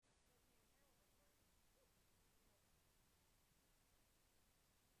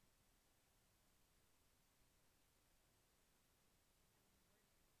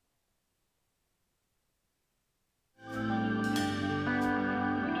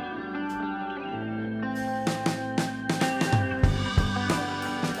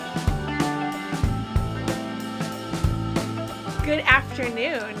Good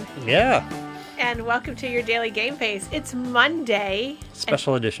afternoon, Yeah, and welcome to your Daily Game Face. It's Monday,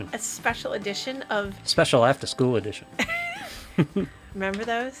 special edition. a special edition of, Special after school edition. remember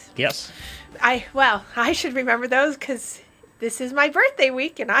those? Yes. I should remember those because this is my birthday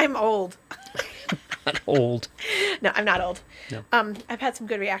week and I'm old. Not old. No, I'm not old. No. I've had some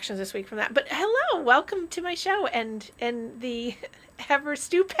good reactions this week from that. But hello, welcome to my show and the ever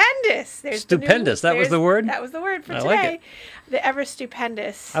stupendous. Stupendous, that was the word? That was the word for I today. like it. The ever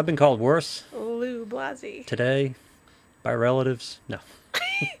stupendous I've been called worse Lou Blasi. today by relatives. No.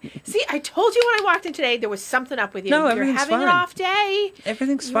 See, I told you when I walked in today there was something up with you. No, You're everything's having fine. an off day.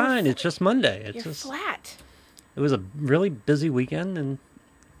 Everything's You're fine. It's just Monday. You're flat. It was a really busy weekend and,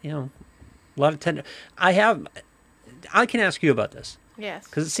 a lot of tender. I can ask you about this. Yes.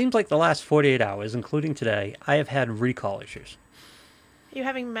 Because it seems like the last 48 hours, including today, I have had recall issues. Are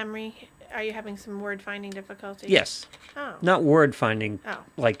you having some word finding difficulties? Yes. Oh. Not word finding, Oh.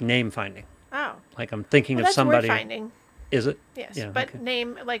 like name finding. Oh. Like I'm thinking Well, of that's somebody. word finding. Is it? Yes. Yeah, But okay.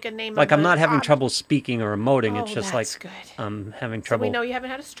 name, like a name Like of I'm not having ob- trouble speaking or emoting. Oh, It's just that's like good. I'm having So trouble. we know you haven't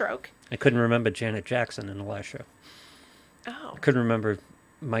had a stroke. I couldn't remember Janet Jackson in the last show. Oh. I couldn't remember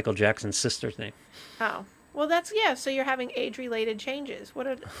Michael Jackson's sister's name. Oh. Well, so you're having age-related changes. What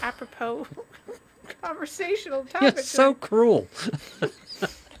an apropos conversational topic. You're so cruel.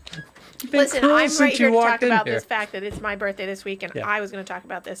 You've been Listen, cruel I'm since right here you to talk walked in about here. this fact that it's my birthday this week, and Yeah. I was going to talk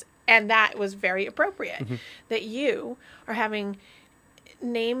about this, and that was very appropriate. Mm-hmm. That you are having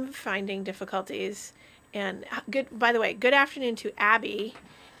name-finding difficulties, and By the way, good afternoon to Abby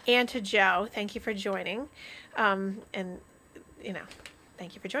and to Joe. Thank you for joining, and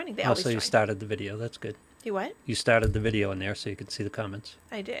thank you for joining. They always Also, you join. started the video. That's good. You what? You started the video in there so you could see the comments.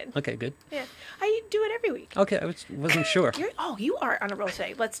 I did. Okay, good. Yeah, I do it every week. Okay, wasn't sure. You are on a roll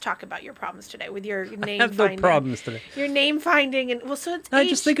today. Let's talk about your problems today with your name I have no finding. problems today. Your name finding and so it's I age-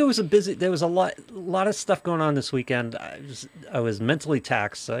 just think it was there was a lot of stuff going on this weekend. I was mentally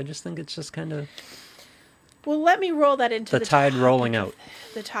taxed, so I just think it's just kind of Well, let me roll that into the tide topic rolling of- out.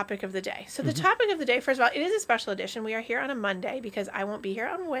 The topic of the day. So the topic of the day, first of all, it is a special edition. We are here on a Monday because I won't be here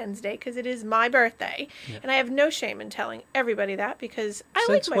on Wednesday because it is my birthday. Yeah. And I have no shame in telling everybody that because I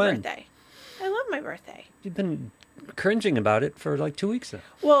Since like my when? birthday. I love my birthday. You've been cringing about it for like 2 weeks now.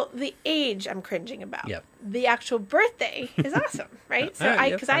 Well, the age I'm cringing about. Yep. The actual birthday is awesome, right? So All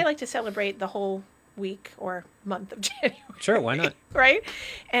right, because yeah, I fine. like to celebrate the whole week or month of January. Sure, why not? Right?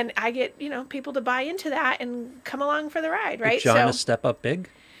 And I get, people to buy into that and come along for the ride, right? Get John to step up big.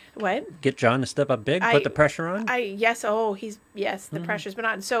 What? Get John to step up big. Put the pressure on. The pressure's been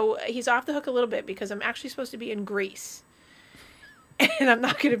on. So he's off the hook a little bit because I'm actually supposed to be in Greece. And I'm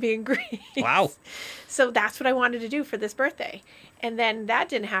not going to be in Greece. Wow. So that's what I wanted to do for this birthday. And then that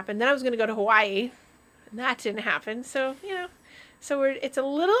didn't happen. Then I was going to go to Hawaii. And that didn't happen. So, it's a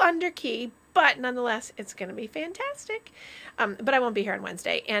little under key, but nonetheless, it's going to be fantastic. But I won't be here on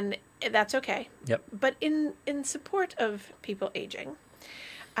Wednesday, and that's okay. Yep. But in support of people aging,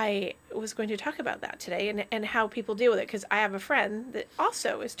 I was going to talk about that today and how people deal with it, because I have a friend that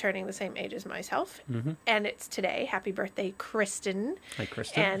also is turning the same age as myself, and it's today. Happy birthday, Kristen. Hi,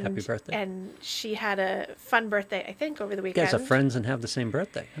 Kristen. Happy birthday. And she had a fun birthday, I think, over the You weekend. guys are friends and have the same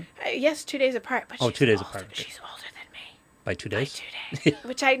birthday. Huh? Yes, 2 days apart. But Oh, she's 2 days older. apart, okay. She's older than me. By 2 By days? 2 days,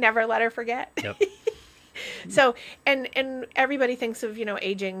 which I never let her forget. Yep. So, and everybody thinks of,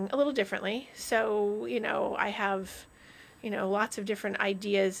 aging a little differently. So, I have, lots of different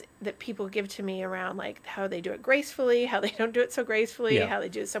ideas that people give to me around like how they do it gracefully, how they don't do it so gracefully, Yeah. how they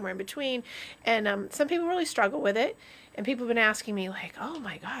do it somewhere in between. And some people really struggle with it. And people have been asking me like, oh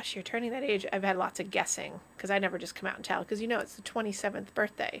my gosh, you're turning that age. I've had lots of guessing because I never just come out and tell, because, it's the 27th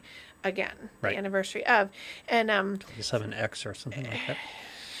birthday again, Right. the anniversary of. And, Just have an X or something like that.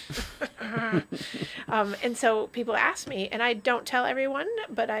 and so people ask me, and I don't tell everyone,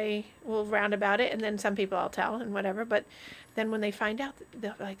 but I will round about it, and then some people I'll tell and whatever. But then when they find out,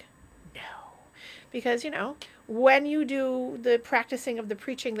 they'll be like, no. Because, when you do the practicing of the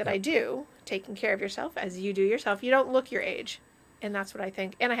preaching that I do, taking care of yourself as you do yourself, you don't look your age. And that's what I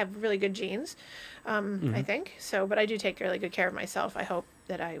think. And I have really good genes, I think. So, but I do take really good care of myself. I hope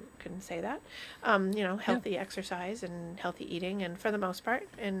that I can say that. Healthy exercise and healthy eating, and for the most part,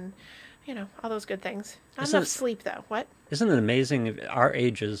 and, all those good things. Not Isn't enough it- sleep, though. What? Isn't it amazing our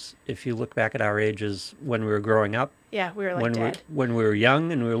ages, if you look back at our ages when we were growing up, Yeah, we were like when dead. when we were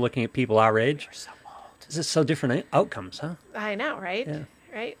young and we were looking at people our age, We're so old. this is so different outcomes, huh? I know, right? Yeah.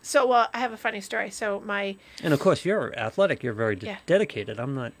 Right. So, well, I have a funny story. So And of course, you're athletic. You're very Yeah. dedicated.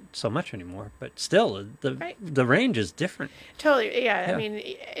 I'm not so much anymore, but still, Right. the range is different. Totally. Yeah. Yeah. I mean,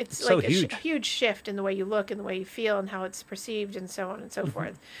 it's So like huge. a huge shift in the way you look and the way you feel and how it's perceived and so on and so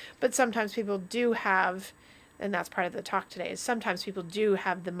forth. But sometimes people do have, and that's part of the talk today, is sometimes people do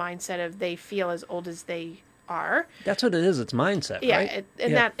have the mindset of they feel as old as they are. That's what it is. It's mindset, Yeah.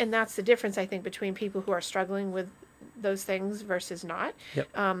 right? That's the difference, I think, between people who are struggling with those things versus not.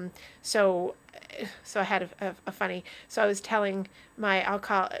 Yep. So I had a funny, so I was telling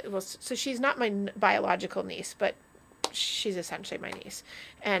so she's not my biological niece, but she's essentially my niece.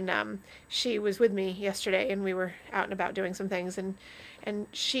 And she was with me yesterday, and we were out and about doing some things, and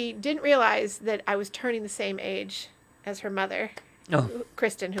she didn't realize that I was turning the same age as her mother,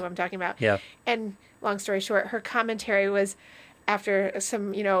 Kristen, who I'm talking about. Yeah. And long story short, her commentary was after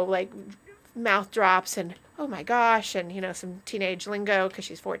some, like mouth drops and, oh my gosh, and, some teenage lingo because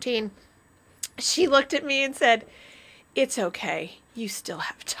she's 14. She looked at me and said, "It's okay. You still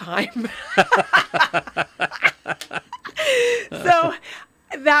have time." So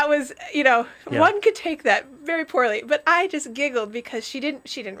that was, one could take that very poorly, but I just giggled because she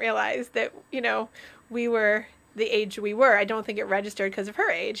didn't realize that, we were the age we were. I don't think it registered because of her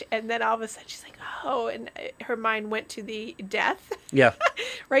age. And then all of a sudden she's like, oh, and her mind went to the death. Yeah.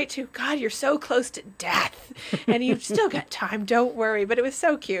 Right to, God, you're so close to death and you've still got time. Don't worry. But it was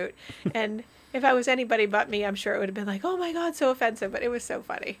so cute. And if I was anybody but me, I'm sure it would have been like, oh my God, so offensive. But it was so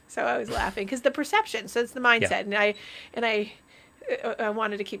funny. So I was laughing because the perception, so it's the mindset. Yeah. And I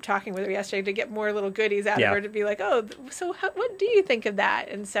wanted to keep talking with her yesterday to get more little goodies out of her to be like, oh, so what do you think of that?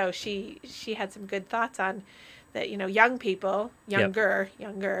 And so she had some good thoughts on that, young people, younger,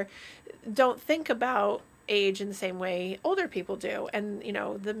 don't think about age in the same way older people do. And,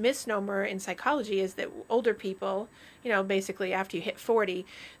 the misnomer in psychology is that older people, basically after you hit 40,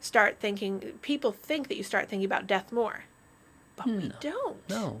 people think that you start thinking about death more. But we don't.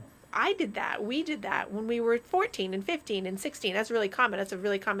 No. I did that. We did that when we were 14 and 15 and 16. That's really common. That's a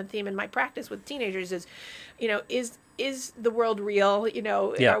really common theme in my practice with teenagers is, is the world real?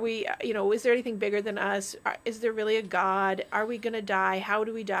 Are we, is there anything bigger than us? Is there really a God? Are we going to die? How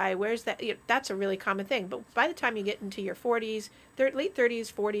do we die? Where's that? That's a really common thing. But by the time you get into your 40s, late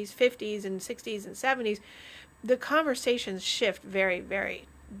 30s, 40s, 50s, and 60s and 70s, the conversations shift very, very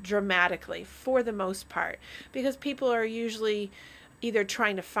dramatically for the most part because people are usually either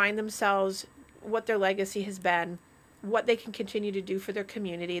trying to find themselves, what their legacy has been, what they can continue to do for their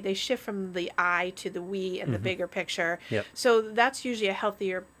community. They shift from the I to the we and the bigger picture. Yep. So that's usually a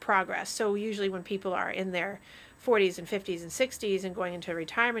healthier progress. So usually when people are in their 40s and 50s and 60s and going into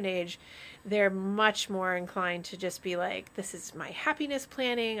retirement age, they're much more inclined to just be like, this is my happiness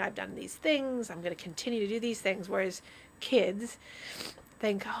planning. I've done these things. I'm going to continue to do these things. Whereas kids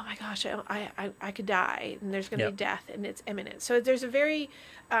think, oh my gosh, I could die and there's going to be death and it's imminent. So there's a very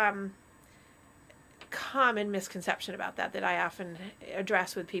common misconception about that I often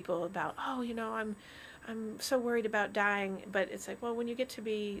address with people about, oh, I'm so worried about dying. But it's like, well, when you get to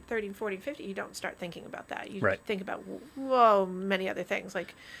be 30, 40, 50, you don't start thinking about that. You think about, many other things.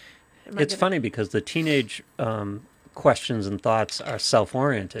 Like, it's funny because the teenage questions and thoughts are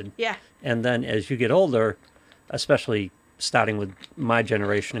self-oriented. Yeah. And then as you get older, especially starting with my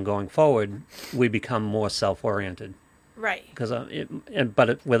generation and going forward, we become more self-oriented. Right. Because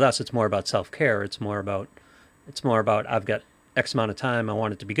with us, it's more about self-care. It's more about I've got X amount of time. I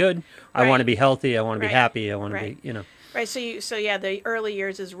want it to be good. Right. I want to be healthy. I want to be happy. I want to be, Right. So the early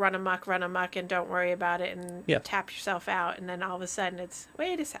years is run amok, and don't worry about it, and tap yourself out, and then all of a sudden it's,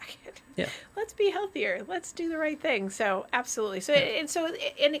 wait a second. Yeah. Let's be healthier. Let's do the right thing. So absolutely. So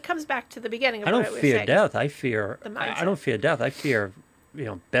it comes back to the beginning of I what don't I was fear saying. death. I fear. The mindset. I don't fear death. I fear,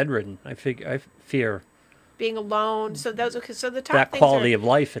 bedridden. I fear being alone. So the top that things quality of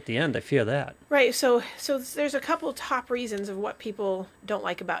life at the end. I fear that. Right. So there's a couple top reasons of what people don't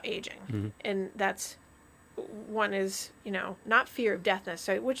like about aging, and that's. One is, not fear of death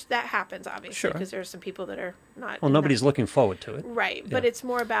necessarily, which that happens obviously because there are some people that are not. Well, nobody's looking forward to it. Right. But it's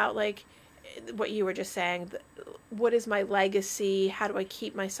more about like what you were just saying. What is my legacy? How do I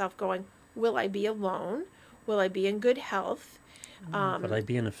keep myself going? Will I be alone? Will I be in good health? Will I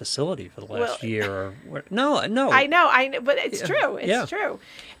be in a facility for the last year? No. I know, but it's true. It's true.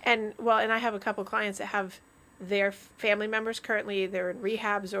 And I have a couple clients that have their family members currently, they're in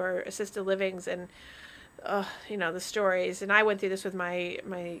rehabs or assisted livings, and the stories. And I went through this with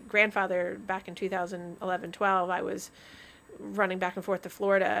my grandfather back in 2011-12. I was running back and forth to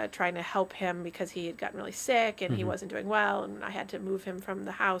Florida trying to help him because he had gotten really sick and he wasn't doing well, and I had to move him from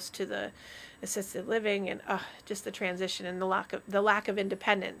the house to the assisted living, and just the transition and the lack of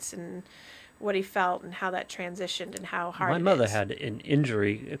independence and what he felt and how that transitioned and how hard My it mother is. had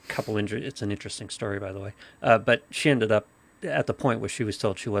a couple injuries. It's an interesting story, by the way. But she ended up at the point where she was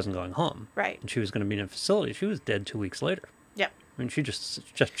told she wasn't going home. Right. And she was going to be in a facility. She was dead 2 weeks later. Yep. I mean, she just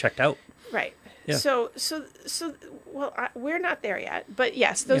checked out. Right. Yeah. So, well, we're not there yet, but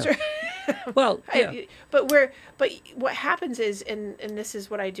yes, those Yeah. are. Well, yeah. But what happens is, and this is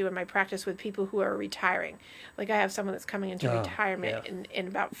what I do in my practice with people who are retiring. Like I have someone that's coming into retirement in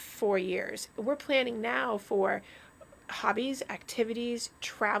about 4 years. We're planning now for hobbies, activities,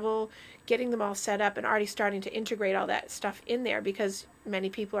 travel, getting them all set up and already starting to integrate all that stuff in there, because many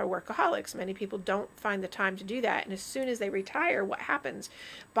people are workaholics. Many people don't find the time to do that. And as soon as they retire, what happens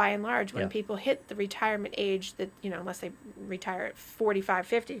by and large when people hit the retirement age that, unless they retire at 45,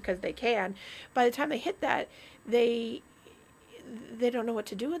 50 because they can, by the time they hit that, they don't know what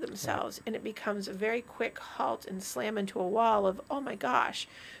to do with themselves, and it becomes a very quick halt and slam into a wall of, oh my gosh.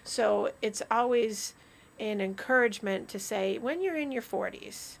 So it's always an encouragement to say, when you're in your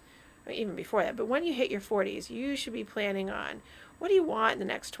 40s, or even before that, but when you hit your 40s, you should be planning on, what do you want in the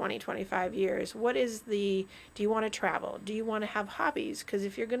next 20, 25 years? Do you want to travel? Do you want to have hobbies? Because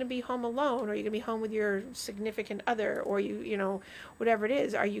if you're going to be home alone, or you're going to be home with your significant other, or whatever it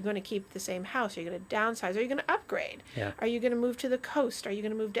is, are you going to keep the same house? Are you going to downsize? Are you going to upgrade? Yeah. Are you going to move to the coast? Are you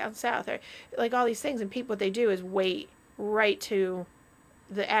going to move down south? Or like all these things, and people, what they do is wait right to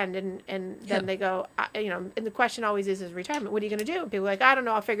the end, and then they go, and the question always is retirement. What are you going to do? And people are like, I don't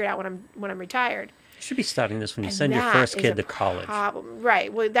know. I'll figure it out when I'm retired. You should be starting this when you And send your that first is kid a to college. problem.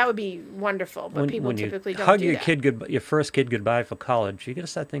 Right. Well, that would be wonderful, but people when typically you don't hug do your that. kid your first kid goodbye for college, you got to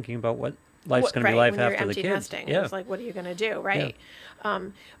start thinking about what life's going to be like when you're after the empty kids. nesting. Yeah. It's like, what are you going to do, right?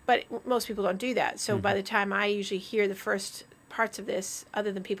 But most people don't do that. So by the time I usually hear the first parts of this, other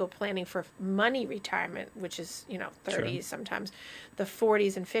than people planning for money retirement, which is 30s sometimes, the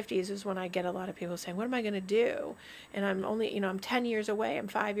 40s and 50s is when I get a lot of people saying, what am I going to do? And I'm only I'm 10 years away, I'm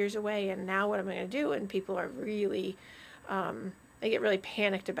 5 years away, and now what am I going to do? And people are really they get really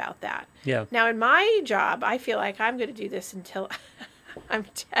panicked about that. Yeah. Now in my job, I feel like I'm going to do this until I'm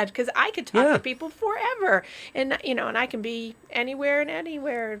dead, because I could talk to people forever, and and I can be anywhere and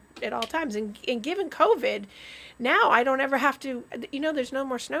anywhere at all times. And given COVID, now I don't ever have to. There's no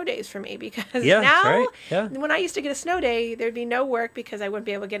more snow days for me, because now when I used to get a snow day, there'd be no work because I wouldn't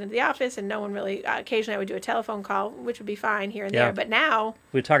be able to get into the office, and no one really. Occasionally, I would do a telephone call, which would be fine here and there. But now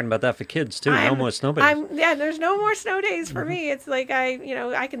we're talking about that for kids too. No more snow days. There's no more snow days for me. It's like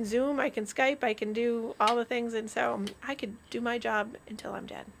I can Zoom, I can Skype, I can do all the things, and so I could do my job until I'm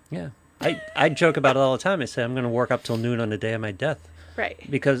dead. Yeah. I joke about it all the time. I say I'm going to work up till noon on the day of my death. Right.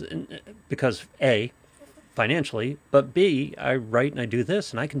 Because A, financially, but B, I write and I do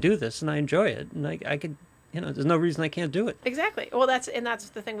this and I can do this and I enjoy it, and I could, there's no reason I can't do it. Exactly. Well, that's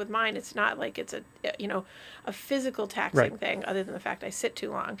the thing with mine. It's not like it's a physical taxing thing, other than the fact I sit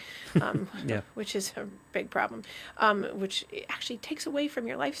too long, which is a big problem, which actually takes away from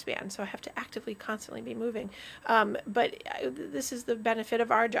your lifespan. So I have to actively, constantly be moving. But this is the benefit of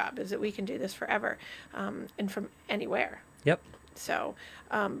our job, is that we can do this forever, and from anywhere. Yep. So,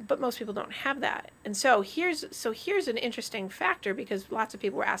 but most people don't have that. And so here's an interesting factor, because lots of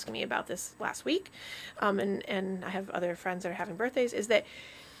people were asking me about this last week, and I have other friends that are having birthdays, is that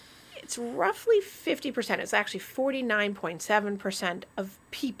it's roughly 50%. It's actually 49.7% of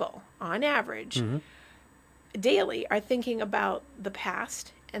people on average daily are thinking about the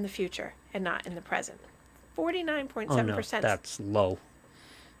past and the future and not in the present. 49.7%. Oh, no, that's low.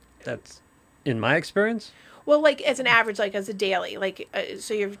 That's, in my experience. Well, like as an average, like as a daily, like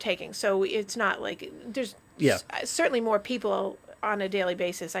so you're taking. So it's not like there's certainly more people on a daily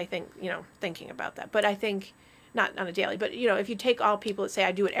basis, I think, thinking about that. But I think not on a daily, but if you take all people that say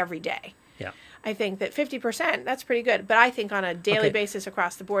I do it every day. Yeah. I think that 50%, that's pretty good. But I think on a daily basis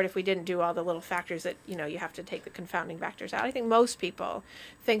across the board, if we didn't do all the little factors that, you have to take the confounding factors out, I think most people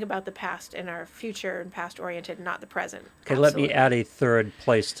think about the past and are future and past oriented, not the present. Okay, let me add a third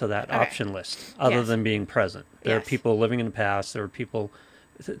place to that option list, other than being present. There are people living in the past. There are people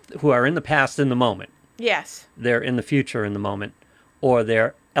who are in the past in the moment. Yes. They're in the future in the moment, or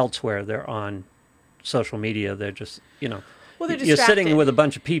they're elsewhere. They're on social media. They're just, well, they're you're distracted. sitting with a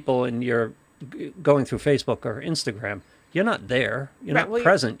bunch of people and you're going through Facebook or Instagram. You're not there. You're not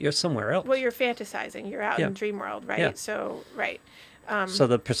present. You're somewhere else. Well, you're fantasizing. You're out in dream world, right? Yeah. So, right. So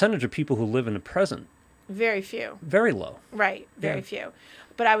the percentage of people who live in the present, very few. very low. Right. Very few.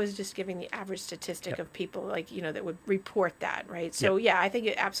 but I was just giving the average statistic Yep. of people like, that would report that, right? So yeah, I think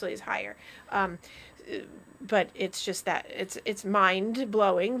it absolutely is higher. But it's just that it's mind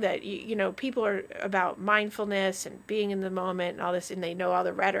blowing that people are about mindfulness and being in the moment and all this, and they know all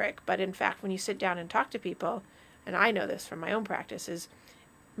the rhetoric. But in fact, when you sit down and talk to people, and I know this from my own practice, is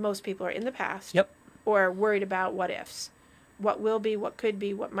most people are in the past Yep. or worried about what ifs, what will be, what could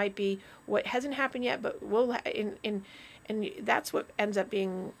be, what might be, what hasn't happened yet, but will. And that's what ends up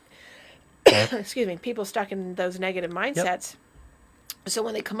being, excuse me, people stuck in those negative mindsets. Yep. So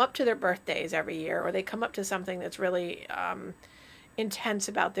when they come up to their birthdays every year, or they come up to something that's really intense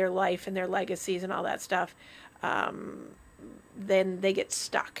about their life and their legacies and all that stuff, then they get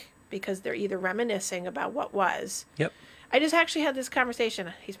stuck because they're either reminiscing about what was. Yep. I just actually had this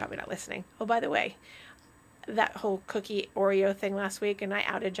conversation. He's probably not listening. Oh, by the way, that whole cookie Oreo thing last week, and I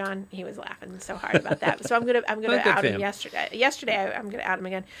outed John. He was laughing so hard about that. So I'm gonna out him yesterday. Yesterday I'm gonna out him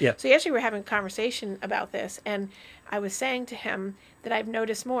again. Yeah. So yesterday we were having a conversation about this, and I was saying to him that I've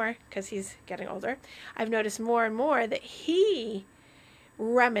noticed more, because he's getting older. I've noticed more and more that he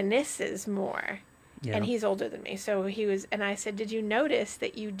reminisces more. Yeah. And he's older than me, so he was. And I said, "Did you notice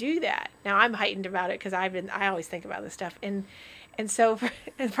that you do that?" Now I'm heightened about it because I always think about this stuff, and so for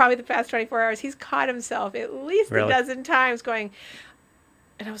probably the past 24 hours, he's caught himself at least a dozen times going.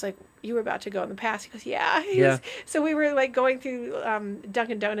 And I was like, "You were about to go in the past." He goes, "Yeah." Yeah. So we were like going through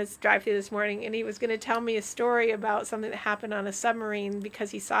Dunkin' Donuts drive-thru this morning, and he was going to tell me a story about something that happened on a submarine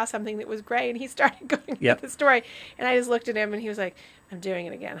because he saw something that was gray, and he started going into the story. And I just looked at him, and he was like, "I'm doing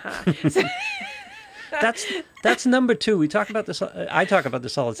it again, huh?" So, That's number two. We talk about this. I talk about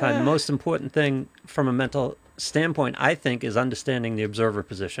this all the time. The most important thing from a mental standpoint, I think, is understanding the observer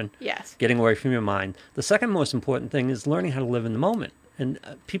position. Yes. Getting away from your mind. The second most important thing is learning how to live in the moment. And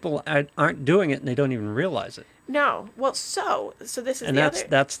people aren't doing it, and they don't even realize it. No. Well, so this is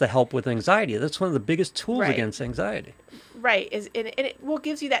that's the help with anxiety. That's one of the biggest tools against anxiety. Right. And it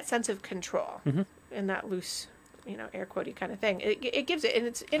gives you that sense of control and that loose, air quotey kind of thing. It gives it, and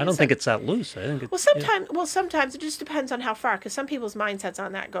it's. I don't think it's that loose. I think it's, sometimes it just depends on how far, because some people's mindsets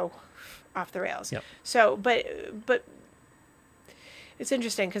on that go off the rails. Yep. So, but it's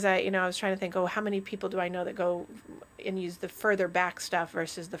interesting because I was trying to think, how many people do I know that go and use the further back stuff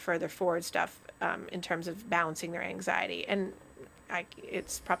versus the further forward stuff in terms of balancing their anxiety, and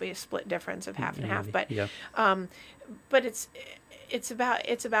it's probably a split difference of half and half, but but it's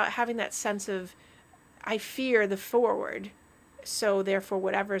about having that sense of, I fear the forward, so therefore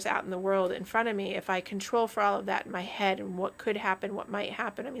whatever's out in the world in front of me, if I control for all of that in my head and what could happen, what might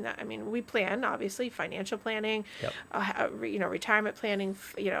happen. I mean, we plan, obviously, financial planning, retirement planning,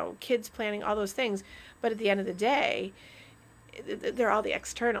 kids planning, all those things. But at the end of the day, they're all the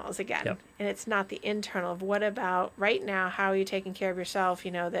externals again, and it's not the internal of what about right now. How are you taking care of yourself?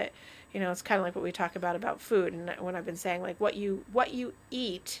 That it's kind of like what we talk about food, and when I've been saying, like, what you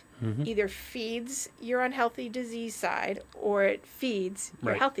eat either feeds your unhealthy disease side or it feeds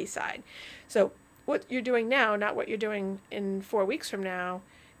your healthy side. So what you're doing now, not what you're doing in 4 weeks from now,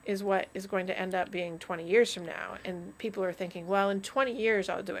 is what is going to end up being 20 years from now. And people are thinking, well, in 20 years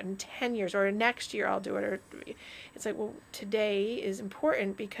I'll do it, in 10 years, or next year I'll do it. Or it's like, well, today is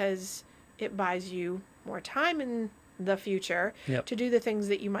important because it buys you more time in the future to do the things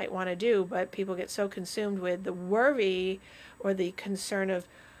that you might want to do. But people get so consumed with the worry or the concern of,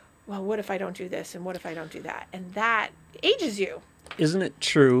 well, what if I don't do this, and what if I don't do that? And that ages you. Isn't it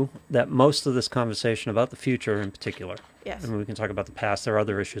true that most of this conversation about the future in particular, yes, I mean, we can talk about the past, there are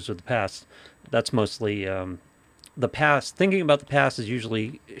other issues with the past, that's mostly the past. Thinking about the past is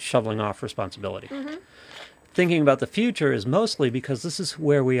usually shoveling off responsibility. Thinking about the future is mostly because this is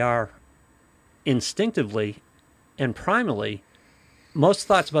where we are instinctively and primally. Most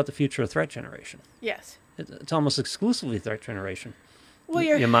thoughts about the future are threat generation. Yes. It's almost exclusively threat generation. Well,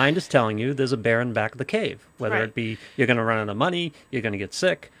 your mind is telling you there's a bear in the back of the cave, whether it be you're going to run out of money, you're going to get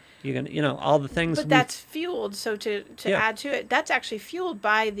sick, you're going to, all the things. But that's fueled. So to add to it, that's actually fueled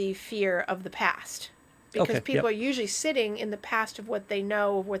by the fear of the past. Because people are usually sitting in the past of what they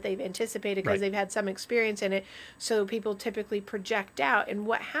know, of what they've anticipated, because they've had some experience in it. So people typically project out. And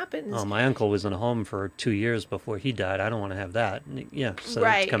what happens... Oh, my uncle was in a home for 2 years before he died. I don't want to have that. Yeah. So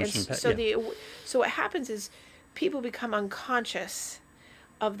right. Comes from, so what happens is people become unconscious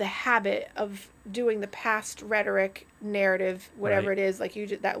of the habit of doing the past rhetoric, narrative, whatever it is, like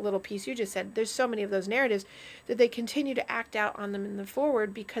that little piece you just said. There's so many of those narratives that they continue to act out on them in the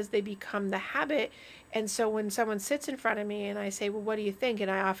forward because they become the habit. And so when someone sits in front of me and I say, well, what do you think? And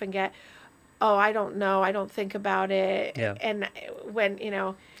I often get, oh, I don't know. I don't think about it. Yeah. And when,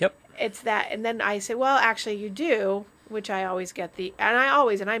 it's that. And then I say, well, actually you do. which I always get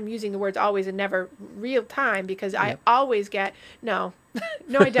and I'm using the words always and never real time, because I Yep. always get, no,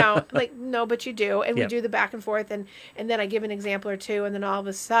 no, I don't. Like, no, but you do. And we Yep. do the back and forth, and then I give an example or two, and then all of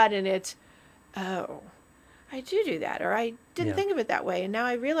a sudden it's, oh, I do that, or I didn't Yeah. think of it that way, and now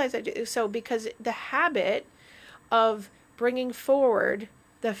I realize I do. So because the habit of bringing forward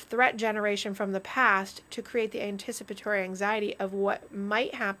the threat generation from the past to create the anticipatory anxiety of what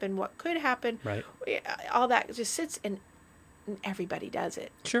might happen, what could happen, Right. all that just sits, and everybody does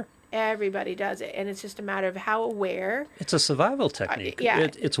it. Sure. Everybody does it, and it's just a matter of how aware. It's a survival technique. yeah.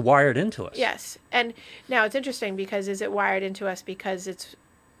 It's wired into us. Yes, and now it's interesting, because is it wired into us because it's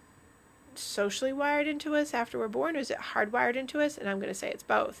socially wired into us after we're born, or is it hardwired into us? And I'm going to say it's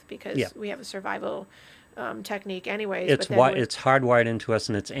both, because Yeah. we have a survival technique anyways. It's but then it's hardwired into us,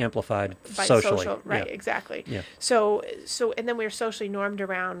 and it's amplified by socially. social, right? Yeah. Exactly. Yeah. So, and then we're socially normed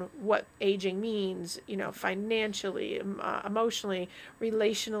around what aging means, financially, emotionally,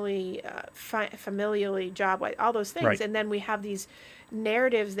 relationally, familially, job-wise, all those things. Right. And then we have these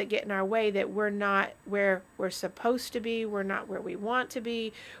narratives that get in our way, that we're not where we're supposed to be, we're not where we want to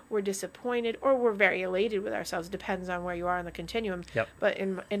be, we're disappointed, or we're very elated with ourselves. Depends on where you are on the continuum. Yep. But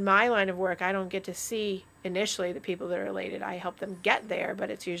in my line of work, I don't get to see initially the people that are elated. I help them get there, but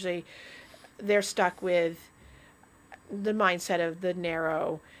it's usually they're stuck with the mindset of the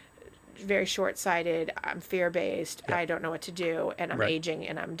narrow, very short-sighted, I'm fear-based, Yep. I don't know what to do, and I'm Right. aging,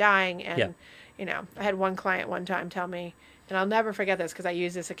 and I'm dying. And Yeah. I had one client one time tell me, and I'll never forget this, because I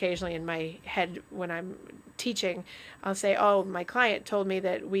use this occasionally in my head when I'm teaching. I'll say, oh, my client told me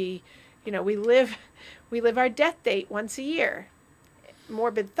that we live our death date once a year.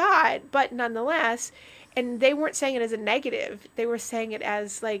 Morbid thought, but nonetheless. And they weren't saying it as a negative. They were saying it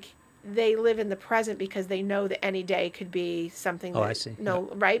as, like, they live in the present because they know that any day could be something. Oh, that, I see. No,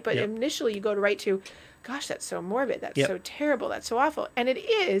 right? But Yep. initially you go to right to, gosh, that's so morbid. That's Yep. so terrible. That's so awful. And it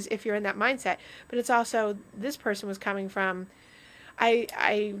is, if you're in that mindset. But it's also, this person was coming from,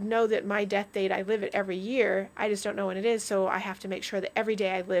 I know that my death date, I live it every year. I just don't know when it is. So I have to make sure that every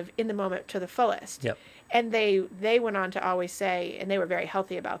day I live in the moment to the fullest. Yep. And they went on to always say, and they were very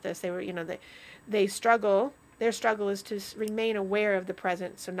healthy about this. They were, they struggle. Their struggle is to remain aware of the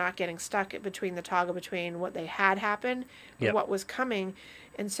present, so not getting stuck between the toggle between what they had happened and Yep. what was coming.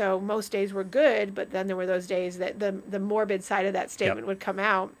 And so most days were good, but then there were those days that the morbid side of that statement Yep. would come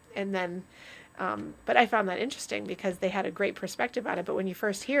out. And then, but I found that interesting, because they had a great perspective on it. But when you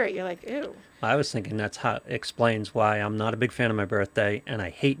first hear it, you're like, ew. I was thinking that's how it explains why I'm not a big fan of my birthday, and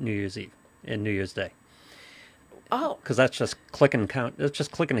I hate New Year's Eve and New Year's Day. Oh, Because that's just clicking count. It's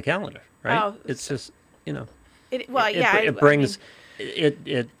just clicking the calendar, right? Oh, It's just well, it, yeah. it brings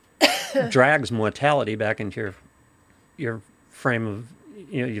it drags mortality back into your frame of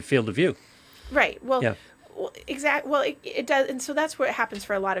your field of view. Right. Well, Yeah. exactly. Well, it does. And so that's what happens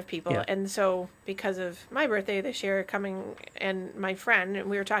for a lot of people. Yeah. And so because of my birthday this year coming, and my friend, and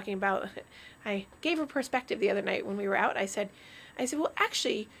we were talking about, I gave her perspective the other night when we were out. I said, well,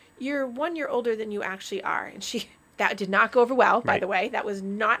 actually, you're 1 year older than you actually are. And that did not go over well, by Right. the way. That was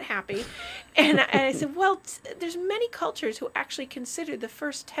not happy. And I said, well, there's many cultures who actually consider the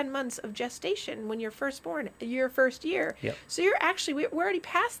first 10 months of gestation when you're first born, your first year. Yep. So you're actually, we're already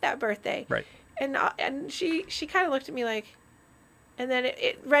past that birthday. Right. And she kind of looked at me like, and then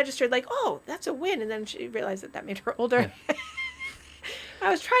it registered like, oh, that's a win. And then she realized that made her older. Yeah. I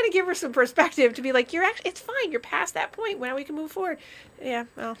was trying to give her some perspective to be like, it's fine. You're past that point. Now we can move forward. Yeah,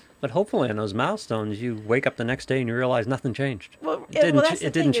 well. But hopefully, on those milestones, you wake up the next day and you realize nothing changed. Well, It didn't. that's the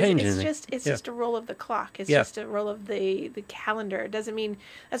It didn't thing, change is anything. It's Yeah. just a roll of the clock. It's Yeah. just a roll of the calendar. It doesn't mean,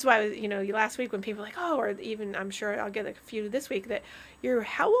 that's why, last week when people were like, oh, or even I'm sure I'll get a few this week that you're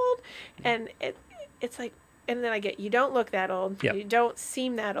how old? And it's like, and then I get, you don't look that old. Yep. You don't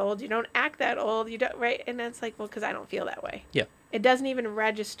seem that old. You don't act that old. You don't, right? And that's like, well, because I don't feel that way. Yeah. It doesn't even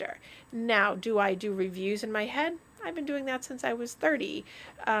register. Now, do I do reviews in my head? I've been doing that since I was 30.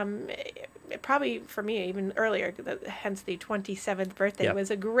 Probably for me even earlier, hence the 27th birthday Yeah.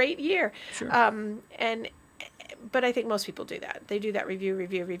 was a great year. Sure. But I think most people do that. They do that review,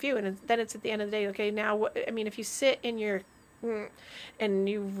 and then it's at the end of the day, okay, now, if you sit in your and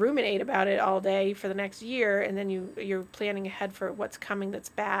you ruminate about it all day for the next year, and then you're planning ahead for what's coming that's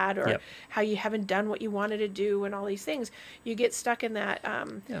bad, or Yep. how you haven't done what you wanted to do, and all these things, you get stuck in that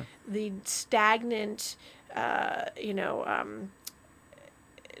the stagnant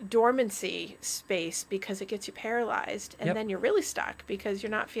dormancy space, because it gets you paralyzed, and Yep. then you're really stuck because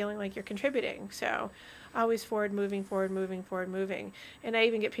you're not feeling like you're contributing. So always forward moving. And I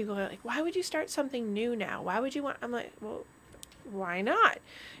even get people who are like, why would you start something new now? Why would you want? I'm like, well, why not?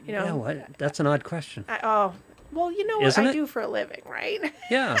 Yeah, that's an odd question. well, you know what Isn't I it? do for a living, right?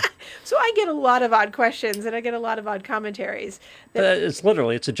 Yeah. So I get a lot of odd questions and I get a lot of odd commentaries. But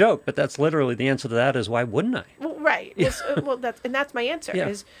it's a joke, but that's literally the answer to that is why wouldn't I? Well, right. Well, that's my answer Yeah.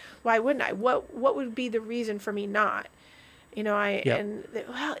 is why wouldn't I? What would be the reason for me not? You know, and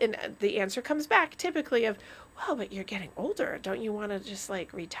the answer comes back typically of, well, but you're getting older. Don't you want to just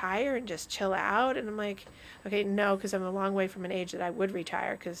like retire and just chill out? And I'm like, okay, no, because I'm a long way from an age that I would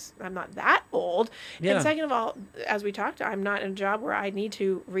retire because I'm not that old. Yeah. And second of all, as we talked, I'm not in a job where I need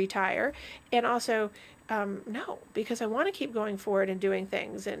to retire. And also, no, because I want to keep going forward and doing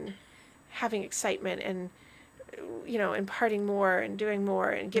things and having excitement and, you know, imparting more and doing more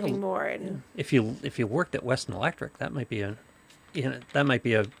and giving more. And If you worked at Western Electric, that might be a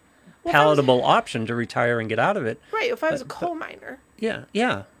Well, palatable option to retire and get out of it. right, if I was a coal miner, Yeah.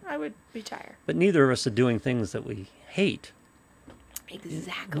 I would retire. But neither of us are doing things that we hate.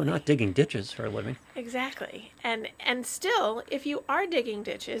 Exactly. We're not digging ditches for a living. Exactly. And still, if you are digging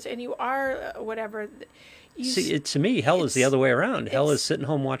ditches and you are whatever, See, to me, hell is the other way around. Hell it's- is sitting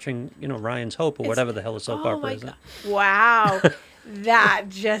home watching, Ryan's Hope or whatever the hell a soap oh opera my is. God. Wow.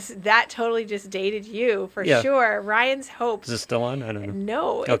 that totally just dated you for Yeah. sure. Ryan's Hope. Is it still on? I don't know.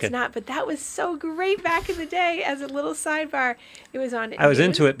 No, Okay. it's not. But that was so great back in the day. As a little sidebar, it was on. I was noon.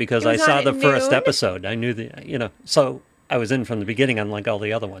 into it because It I was saw on the at first noon. episode. I knew so I was in from the beginning, unlike all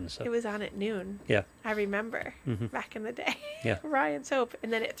the other ones. So It was on at noon. yeah, I remember back in the day. Yeah. Ryan's Hope,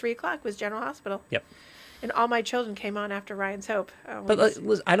 and then at 3:00 was General Hospital. yep. And all my children came on after Ryan's Hope. But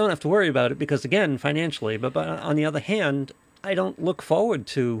I don't have to worry about it because, again, financially. But on the other hand, I don't look forward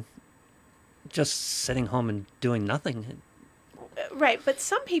to just sitting home and doing nothing. right, but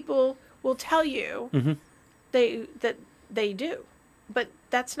some people will tell you Mm-hmm. that they do, but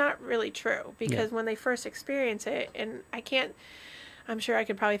that's not really true because when they first experience it, and I'm sure I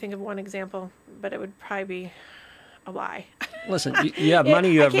could probably think of one example, but it would probably be a lie. Listen, you have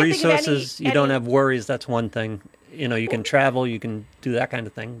money, you I have can't think of resources, you don't any- have worries. That's one thing. You can travel, you can do that kind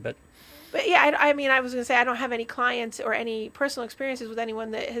of thing. But But yeah, I mean, I was going to say I don't have any clients or any personal experiences with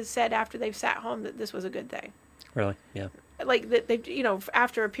anyone that has said after they've sat home that this was a good thing. really, yeah. Like that they,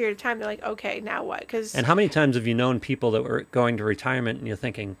 after a period of time, they're like, okay, now what? Because And how many times have you known people that were going to retirement and you're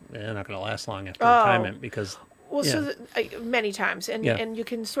thinking they're not going to last long after Oh. retirement because well, yeah. so many times, and Yeah. and you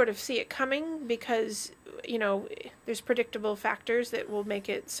can sort of see it coming because there's predictable factors that will make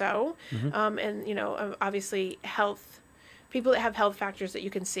it so, Mm-hmm. and obviously health. People that have health factors that you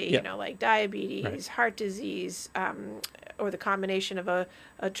can see, Yeah. like diabetes, Right. heart disease, or the combination of a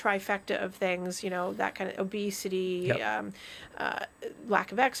trifecta of things, that kind of obesity, Yep.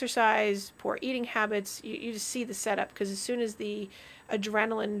 lack of exercise, poor eating habits. You just see the setup because as soon as the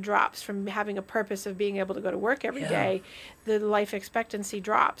adrenaline drops from having a purpose of being able to go to work every Yeah. day, the life expectancy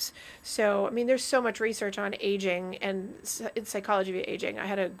drops. So, I mean, there's so much research on aging and psychology of aging. I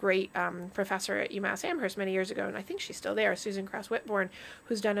had a great professor at UMass Amherst many years ago, and I think she's still there, Susan Krauss Whitbourne,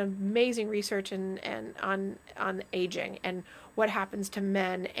 who's done amazing research and on aging and what happens to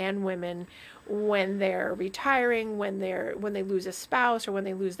men and women when they're retiring, when they lose a spouse, or when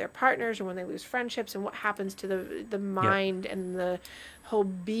they lose their partners, or when they lose friendships, and what happens to the mind and the whole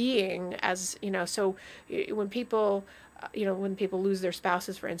being. As so when people lose their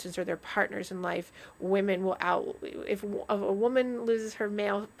spouses, for instance, or their partners in life, women will if a woman loses her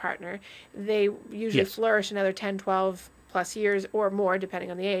male partner, they usually Yes. flourish another 10, 12 plus years or more, depending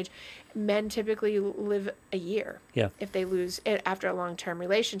on the age. Men typically live a year Yeah. if they lose it after a long-term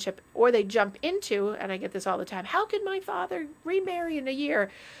relationship, or they jump into, and I get this all the time, how could my father remarry in a year?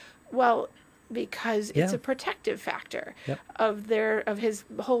 Well, because it's Yeah. a protective factor Yep. of his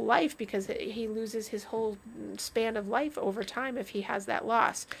whole life, because he loses his whole span of life over time if he has that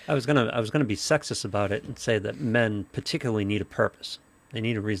loss. I was gonna be sexist about it and say that men particularly need a purpose. They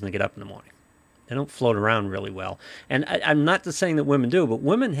need a reason to get up in the morning. They don't float around really well. And I'm not just saying that women do, but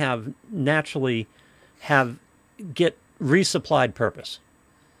women get resupplied purpose.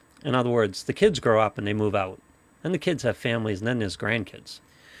 In other words, the kids grow up and they move out, and the kids have families, and then there's grandkids,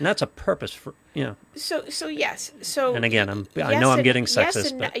 and that's a purpose for. So yes. So And again, I know I'm getting sexist,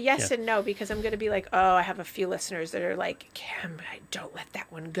 yes and but yes yeah. and no, because I'm going to be like, oh, I have a few listeners that are like, Kim, don't let that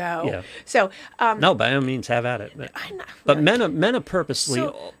one go. Yeah. So No, by all means, have at it. I'm not. But men are purpose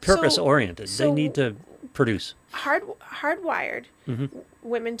oriented. They so- need to produce. Hardwired, Mm-hmm.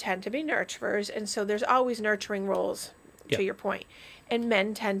 women tend to be nurturers, and so there's always nurturing roles. Yeah. To your point, and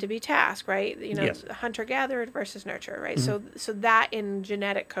men tend to be task, right? Yes. Hunter gatherer versus nurturer, right? Mm-hmm. So that in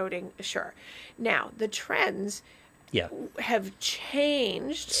genetic coding, sure. Now the trends Yeah, have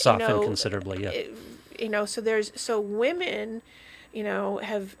changed, soften considerably. Yeah, so women,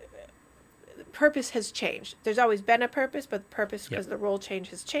 have purpose has changed. There's always been a purpose, but purpose, because Yep. the role change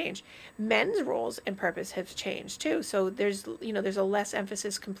has changed. Men's roles and purpose have changed too. So there's a less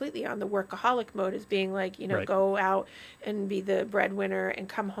emphasis completely on the workaholic mode as being like, Right. go out and be the breadwinner and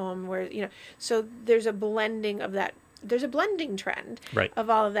come home where, so there's a blending of that. There's a blending trend Right. of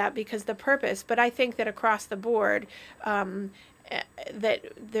all of that because the purpose, but I think that across the board, that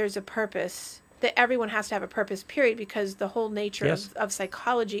there's a purpose, that everyone has to have a purpose, period, because the whole nature Yes. of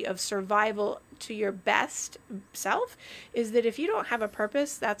psychology, of survival to your best self, is that if you don't have a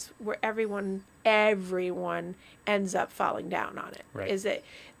purpose, that's where everyone ends up falling down on it. Right. Is that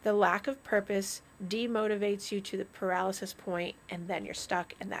the lack of purpose demotivates you to the paralysis point, and then you're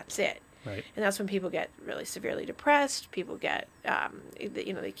stuck, and that's it. Right. And that's when people get really severely depressed. People get,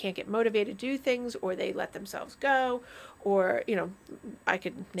 they can't get motivated to do things, or they let themselves go, or, I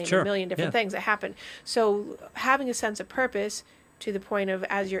could name Sure. a million different Yeah. things that happen. So having a sense of purpose to the point of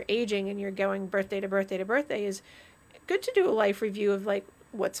as you're aging and you're going birthday to birthday to birthday is good to do a life review of like,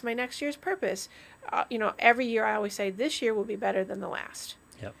 what's my next year's purpose? Every year I always say this year will be better than the last.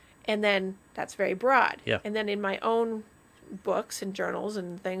 Yep. And then that's very broad. Yeah. And then in my own books and journals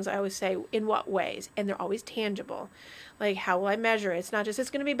and things, I always say, in what ways? And they're always tangible. Like, how will I measure it? It's not just, it's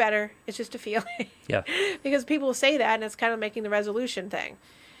going to be better. It's just a feeling. Yeah. Because people say that, and it's kind of making the resolution thing.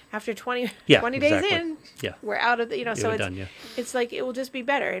 After 20 days exactly. in, Yeah. we're out of the, so You're it's, done, yeah. it's like, it will just be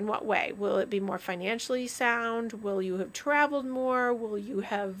better. In what way? Will it be more financially sound? Will you have traveled more? Will you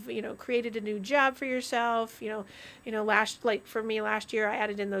have, created a new job for yourself? For me last year, I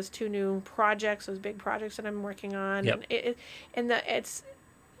added in those 2 new projects, those big projects that I'm working on. Yep. And it's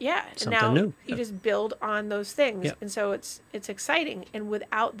and Something now new. you Yep. just build on those things. Yep. And so it's exciting. And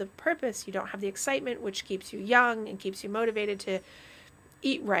without the purpose, you don't have the excitement, which keeps you young and keeps you motivated to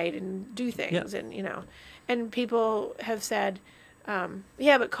eat right and do things. Yeah. And people have said, but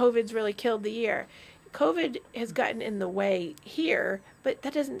COVID's really killed the year. COVID has gotten in the way here, but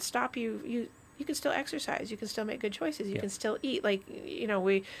that doesn't stop you. You can still exercise. You can still make good choices. You Yeah. can still eat. Like,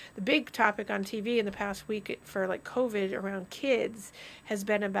 the big topic on TV in the past week for like COVID around kids has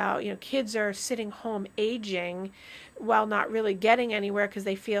been about, kids are sitting home aging while not really getting anywhere because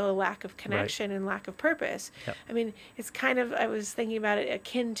they feel a lack of connection and lack of purpose. Yep. I mean, it's kind of, I was thinking about it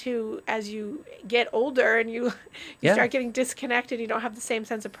akin to as you get older and you Yeah. start getting disconnected, you don't have the same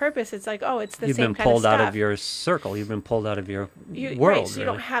sense of purpose. It's like, oh, it's the You've same been kind of pulled stuff. out of your circle. You've been pulled out of your Right, world. so you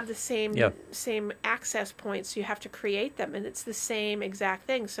really. don't have the same Yeah. same access points. So you have to create them, and it's the same exact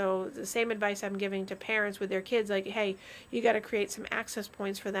thing. So the same advice I'm giving to parents with their kids, like, hey, you got to create some access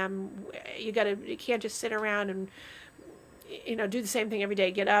points for them. You can't just sit around and do the same thing every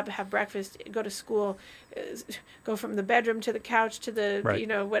day. Get up, have breakfast, go to school, go from the bedroom to the couch to the Right.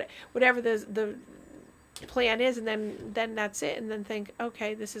 whatever the plan is, and then that's it. And then think,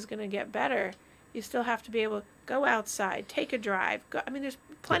 okay, this is going to get better. You still have to be able to go outside, take a drive. There's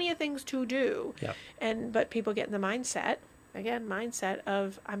plenty of things to do. Yeah. But people get in the mindset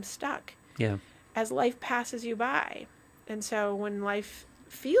of I'm stuck Yeah. as life passes you by. And so when life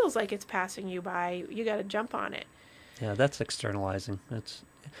feels like it's passing you by, you got to jump on it. Yeah, that's externalizing.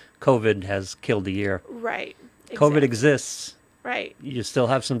 COVID has killed the year. Right. COVID Exactly. exists. Right. You still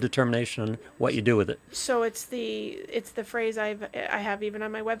have some determination on what you do with it. So it's the phrase I have even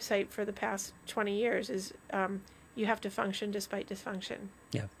on my website for the past 20 years is you have to function despite dysfunction.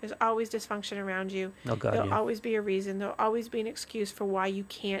 Yeah. There's always dysfunction around you. Oh, God, There'll yeah. always be a reason. There'll always be an excuse for why you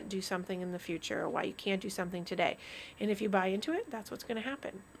can't do something in the future or why you can't do something today. And if you buy into it, that's what's going to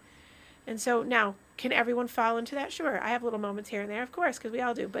happen. And so now, can everyone fall into that? Sure. I have little moments here and there, of course, because we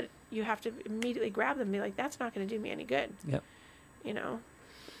all do. But you have to immediately grab them and be like, that's not going to do me any good. Yep.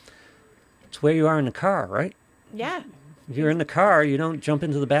 It's where you are in the car, right? Yeah. If you're in the car, you don't jump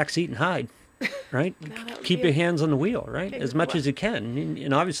into the back seat and hide, right? No, that would Keep be your hands on the wheel, right? Okay, As much well- as you can.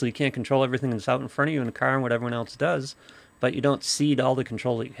 And obviously you can't control everything that's out in front of you in the car and what everyone else does, but you don't cede all the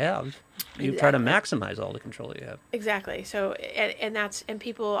control that you have. You try to maximize all the control that you have. Exactly. So, and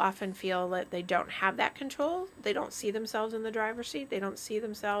people often feel that they don't have that control. They don't see themselves in the driver's seat. They don't see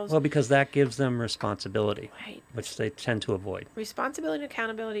themselves. Well, because that gives them responsibility, Right. which they tend to avoid. Responsibility and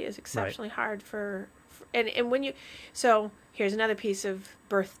accountability is exceptionally hard and when you, so here's another piece of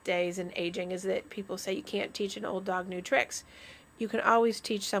birthdays and aging is that people say you can't teach an old dog new tricks. You can always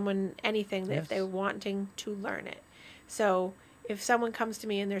teach someone anything that if they're wanting to learn it. So if someone comes to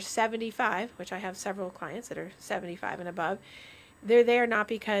me and they're 75, which I have several clients that are 75 and above, they're there not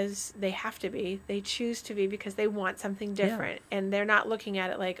because they have to be. They choose to be because they want something different. And they're not looking at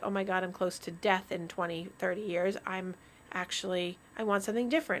it like, oh my God, I'm close to death in 20, 30 years. I want something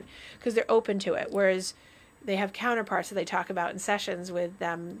different because they're open to it. Whereas they have counterparts that they talk about in sessions with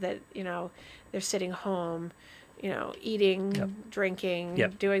them that, they're sitting home, eating, Yep. drinking,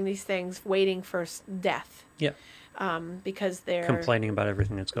 Yep. doing these things, waiting for death. Yeah. Because they're Complaining about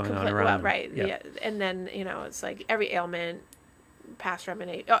everything that's going on around well, them. right. Yeah. Yeah. And then, it's like every ailment, past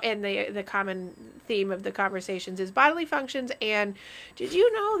ruminate. Oh, and the common theme of the conversations is bodily functions. And did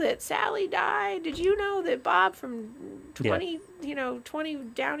you know that Sally died? Did you know that Bob from 20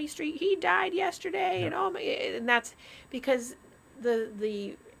 Downey Street, he died yesterday? Yeah. And that's because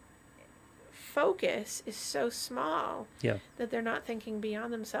the focus is so small Yeah. that they're not thinking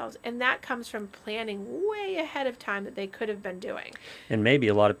beyond themselves, and that comes from planning way ahead of time that they could have been doing. And maybe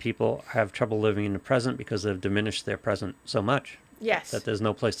a lot of people have trouble living in the present because they've diminished their present so much Yes. that there's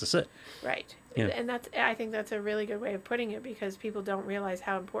no place to sit. Right. Yeah. And I think that's a really good way of putting it, because people don't realize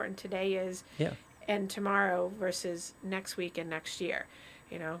how important today is Yeah. and tomorrow versus next week and next year.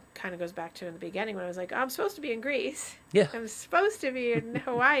 Kind of goes back to in the beginning when I was like, I'm supposed to be in Greece. Yeah. I'm supposed to be in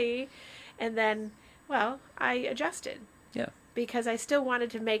Hawaii. And then, I adjusted. Yeah. Because I still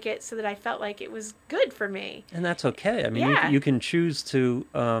wanted to make it so that I felt like it was good for me. And that's okay. I mean, Yeah. you can choose to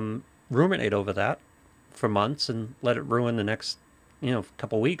ruminate over that for months and let it ruin the next,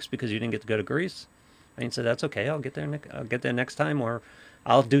 couple weeks because you didn't get to go to Greece. And you say, that's okay. I'll get there next time, or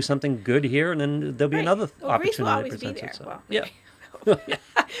I'll do something good here, and then there'll be Right. another Well, Greece will opportunity always that be presents there. itself. Well, Yeah.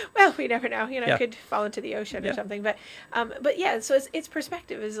 well, we never know. Yeah. Could fall into the ocean Yeah. or something. But yeah. So it's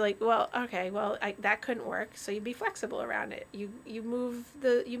perspective. Is like, well, okay, that couldn't work. So you be flexible around it. You move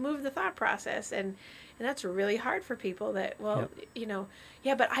the thought process, and that's really hard for people. That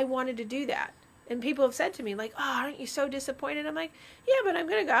yeah, but I wanted to do that, and people have said to me like, oh, aren't you so disappointed? I'm like, yeah, but I'm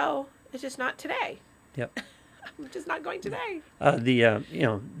gonna go. It's just not today. Yep. I'm just not going today.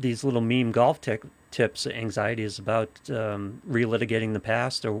 These little meme golf tips, anxiety is about relitigating the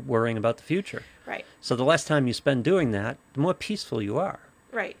past or worrying about the future. Right. So the less time you spend doing that, the more peaceful you are.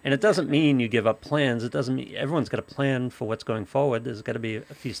 Right. And it doesn't mean you give up plans. It doesn't mean everyone's got a plan for what's going forward. There's got to be a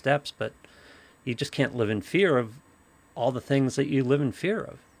few steps, but you just can't live in fear of all the things that you live in fear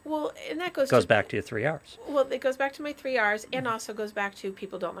of. Well, and that goes Back to your 3 R's. Well, it goes back to my 3 R's, and also goes back to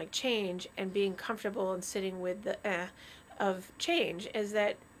people don't like change, and being comfortable and sitting with the of change. Is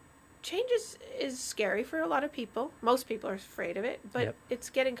that change is scary for a lot of people. Most people are afraid of it, but Yep. it's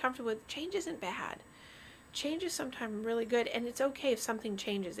getting comfortable with change isn't bad. Change is sometimes really good, and it's okay if something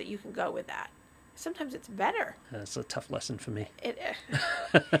changes that you can go with that. Sometimes it's better. That's a tough lesson for me.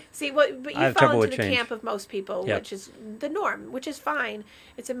 See, but I you have fall trouble into with the change. camp of most people, Yep. which is the norm, which is fine.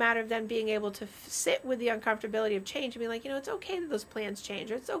 It's a matter of them being able to sit with the uncomfortability of change and be like, it's okay that those plans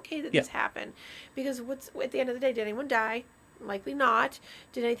change, or it's okay that Yeah. this happened. Because at the end of the day, did anyone die? Likely not.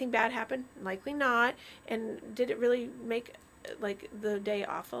 Did anything bad happen? Likely not. And did it really make the day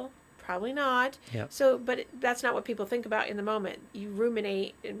awful? Probably not. Yep. So, but that's not what people think about in the moment. You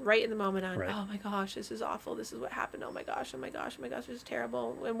ruminate right in the moment on, Right. oh my gosh, this is awful. This is what happened. Oh my gosh, oh my gosh, oh my gosh, this is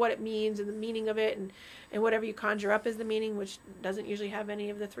terrible. And what it means and the meaning of it, and whatever you conjure up as the meaning, which doesn't usually have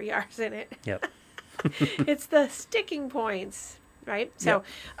any of the 3 R's in it. Yep. It's the sticking points, right? So,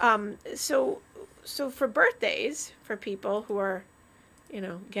 so for birthdays, for people who are,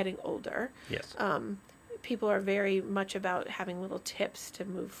 getting older, Yes. people are very much about having little tips to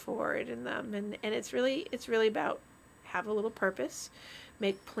move forward in them, and it's really about have a little purpose,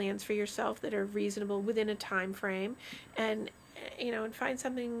 make plans for yourself that are reasonable within a time frame, and and find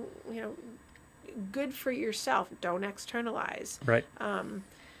something good for yourself. Don't externalize. Right.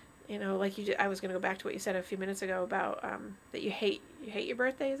 Like I was going to go back to what you said a few minutes ago about that you hate your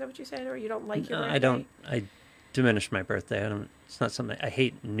birthday. Is that what you said, or you don't like your birthday? I don't. I diminish my birthday. I don't. It's not something I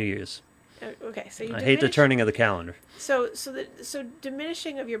hate. New Year's. Okay, so you I hate the turning of the calendar. So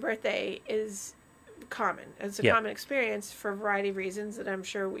diminishing of your birthday is common. It's a Yeah. common experience for a variety of reasons that I'm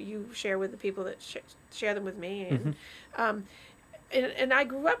sure you share with the people that share them with me. And, and I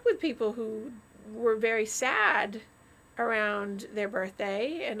grew up with people who were very sad around their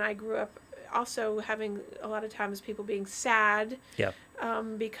birthday, and I grew up also having a lot of times people being sad. Yeah.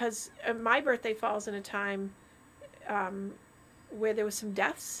 Because my birthday falls in a time where there was some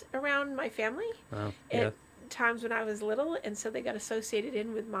deaths around my family. Wow. At Yeah. times when I was little, and so they got associated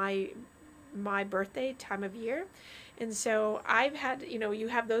in with my birthday time of year. And so I've had, you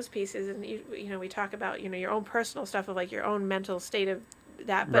have those pieces, and we talk about, your own personal stuff of like your own mental state of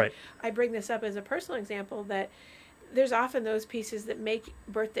that. But Right. I bring this up as a personal example that there's often those pieces that make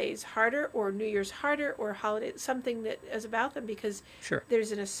birthdays harder, or New Year's harder, or holiday, something that is about them, because Sure.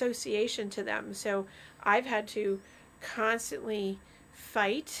 there's an association to them. So I've had to constantly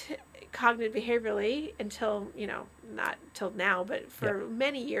fight cognitive behaviorally until, not till now, but for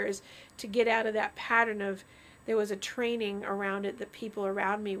many years, to get out of that pattern of, there was a training around it that people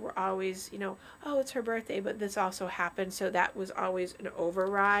around me were always, oh, it's her birthday, but this also happened. So that was always an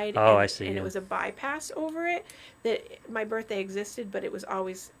override. Oh, and, I see. And it was a bypass over it, that my birthday existed, but it was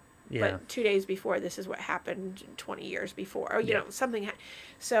always, but 2 days before, this is what happened 20 years before, or, something.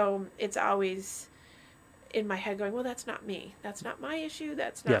 So it's always in my head going, well, that's not me. That's not my issue.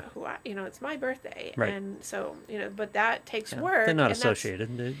 That's not who I, it's my birthday. Right. And so, but that takes work. They're not and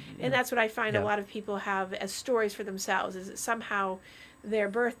associated. And that's what I find a lot of people have as stories for themselves, is that somehow their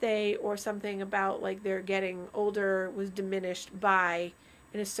birthday or something about like they're getting older was diminished by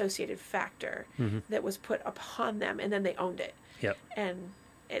an associated factor that was put upon them, and then they owned it. Yep. And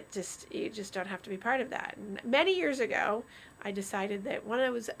you just don't have to be part of that. And many years ago, I decided that when I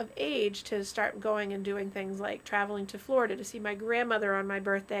was of age to start going and doing things like traveling to Florida to see my grandmother on my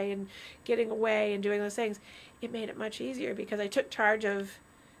birthday and getting away and doing those things, it made it much easier because I took charge of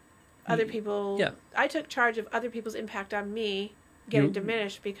other people. Yeah. I took charge of other people's impact on me getting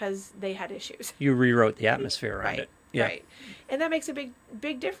diminished because they had issues. You rewrote the atmosphere around it. Yeah. Right. And that makes a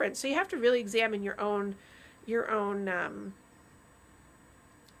big difference. So you have to really examine your own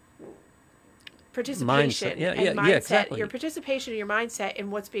participation and mindset, exactly. your participation in your mindset and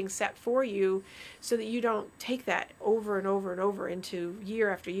what's being set for you, so that you don't take that over and over and over into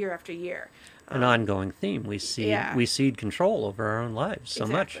year after year after year. An ongoing theme. We cede control over our own lives so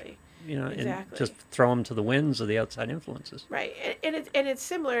much. And just throw them to the winds of the outside influences. Right, and it's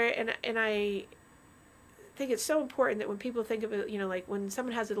similar, and I think it's so important that when people think of it, like when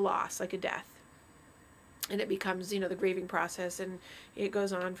someone has a loss, like a death, and it becomes, the grieving process, and it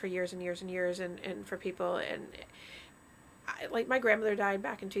goes on for years and years and years, and for people, and like my grandmother died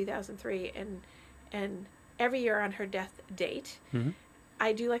back in 2003, and every year on her death date,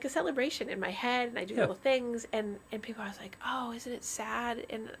 I do like a celebration in my head, and I do little things, and people are like, oh, isn't it sad?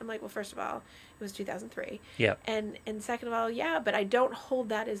 And I'm like, well, first of all, it was 2003. Yeah. And second of all, but I don't hold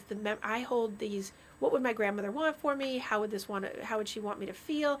that as I hold these, what would my grandmother want for me? How would she want me to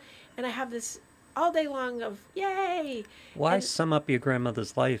feel? And I have this all day long of yay. Why sum up your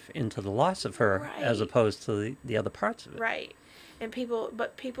grandmother's life into the loss of her as opposed to the other parts of it? Right. And people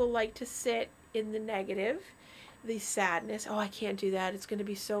like to sit in the negative, the sadness. Oh, I can't do that. It's going to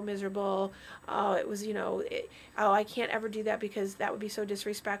be so miserable. Oh, it was, I can't ever do that because that would be so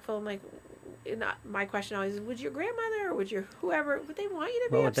disrespectful. I'm like, my question always is, would your grandmother or would your whoever, would they want you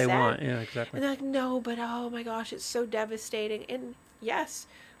to be upset? What would they want? Yeah, exactly. And they're like, no, but oh my gosh, it's so devastating. And yes,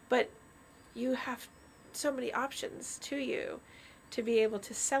 but you have so many options to you to be able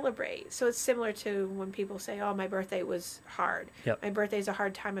to celebrate. So it's similar to when people say, oh, my birthday was hard. Yep. My birthday's a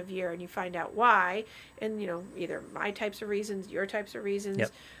hard time of year, and you find out why. And, either my types of reasons, your types of reasons.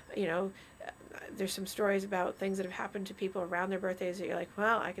 Yep. There's some stories about things that have happened to people around their birthdays that you're like,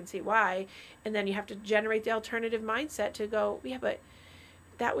 well, I can see why. And then you have to generate the alternative mindset to go, yeah, but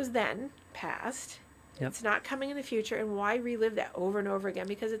that was then, past. Yep. It's not coming in the future, and why relive that over and over again?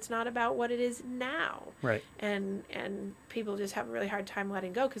 Because it's not about what it is now. Right. And people just have a really hard time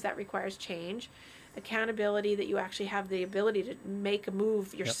letting go because that requires change, accountability, that you actually have the ability to make a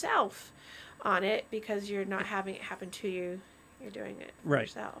move yourself on it because you're not having it happen to you. You're doing it for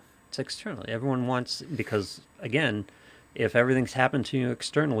yourself. It's externally. Everyone wants, because, again, if everything's happened to you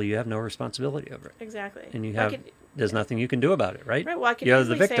externally, you have no responsibility over it. Exactly. And you have... There's nothing you can do about it, right? Right. Well, I can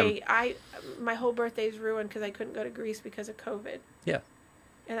easily say my whole birthday's ruined because I couldn't go to Greece because of COVID. Yeah.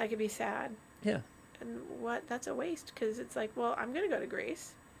 And I could be sad. Yeah. And that's a waste, because it's like, well, I'm going to go to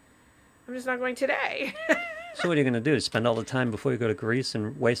Greece. I'm just not going today. So what are you going to do? Spend all the time before you go to Greece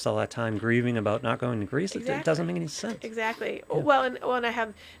and waste all that time grieving about not going to Greece? Exactly. It doesn't make any sense. Exactly. Yeah. Well, and I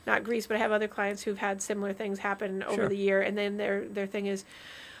have not Greece, but I have other clients who've had similar things happen over the year, and then their thing is,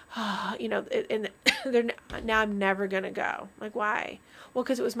 and they're now I'm never gonna go. Like, why? Well,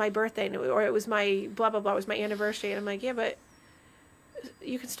 because it was my birthday, or it was my blah blah blah. It was my anniversary, and I'm like, yeah, but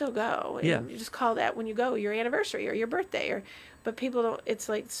you can still go. And you just call that when you go your anniversary or your birthday, but people don't. It's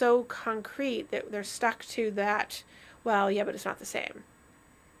like so concrete that they're stuck to that. Well, yeah, but it's not the same.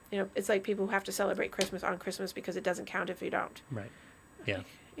 It's like people who have to celebrate Christmas on Christmas because it doesn't count if you don't. Right. Yeah.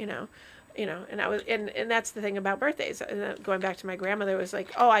 And that's the thing about birthdays. Going back to my grandmother, was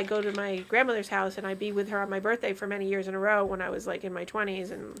like, oh, I go to my grandmother's house and I'd be with her on my birthday for many years in a row when I was like in my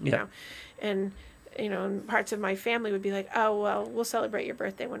 20s, and and parts of my family would be like, oh, well, we'll celebrate your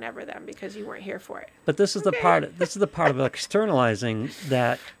birthday whenever then because you weren't here for it. But this is the part. This is the part of externalizing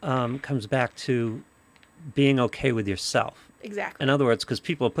that comes back to being okay with yourself. Exactly. In other words, because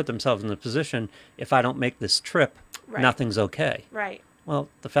people put themselves in the position, if I don't make this trip, nothing's okay. Right. Well,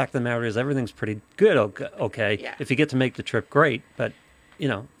 the fact of the matter is everything's pretty good. Okay. Yeah. If you get to make the trip, great. But,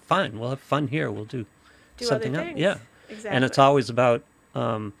 fine. We'll have fun here. We'll do Do something other else. things. Yeah. Exactly. And it's always about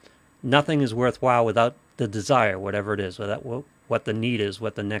nothing is worthwhile without the desire, whatever it is, without what the need is,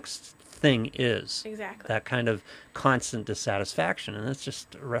 what the next thing is. Exactly. That kind of constant dissatisfaction. And that's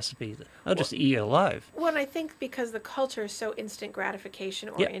just a recipe that I'll just eat you alive. Well, and I think because the culture is so instant gratification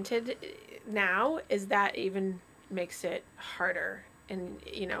oriented now, is that even makes it harder. And,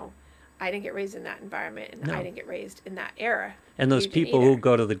 I didn't get raised in that environment, and No. I didn't get raised in that era. And those You didn't people who either.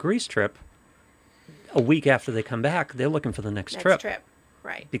 go to the Greece trip, a week after they come back, they're looking for the next trip.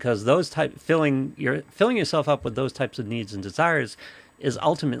 Right. Because filling yourself up with those types of needs and desires is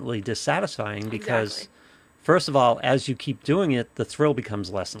ultimately dissatisfying because, Exactly. first of all, as you keep doing it, the thrill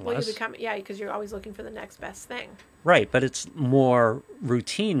becomes less and Well, less. you become, because you're always looking for the next best thing. Right, but it's more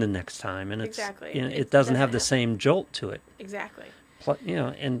routine the next time, and Exactly. it It doesn't have doesn't the have- same jolt to it. Exactly.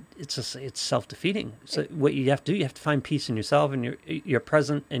 And it's self-defeating. So what you have to do, you have to find peace in yourself and your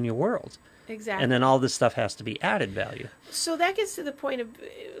present and your world. Exactly. And then all this stuff has to be added value. So that gets to the point of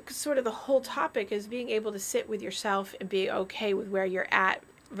sort of the whole topic is being able to sit with yourself and be okay with where you're at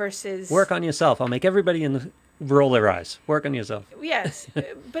versus Work on yourself. I'll make everybody roll their eyes. Work on yourself. Yes,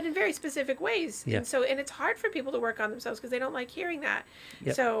 but in very specific ways. Yeah. And it's hard for people to work on themselves because they don't like hearing that.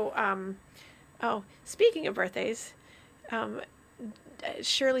 Yep. So, speaking of birthdays,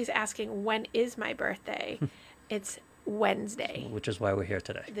 Shirley's asking, when is my birthday? It's Wednesday. Which is why we're here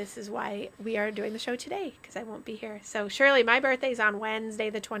today. This is why we are doing the show today, because I won't be here. So, Shirley, my birthday's on Wednesday,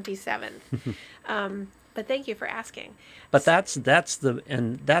 the 27th. But thank you for asking. But that's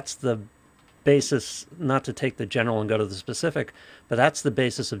the basis, not to take the general and go to the specific, but that's the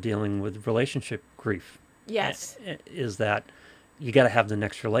basis of dealing with relationship grief. Yes. Is that you got to have the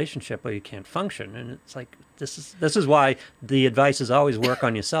next relationship or you can't function. And it's like, this is why the advice is always work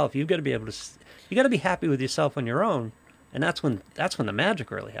on yourself. You got to be happy with yourself on your own. And that's when the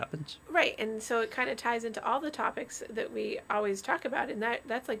magic really happens. Right, and so it kind of ties into all the topics that we always talk about, and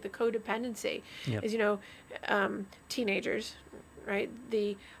that's like the codependency. Yep. Is teenagers, right?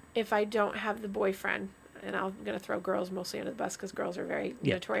 If I don't have the boyfriend, and I'm going to throw girls mostly under the bus because girls are very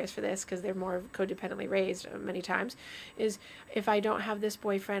notorious for this because they're more codependently raised many times. Is if I don't have this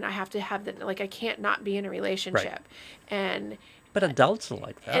boyfriend, I have to have I can't not be in a relationship, and. But adults are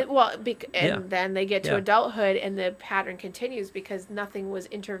like that. Then they get to Yeah. adulthood, and the pattern continues because nothing was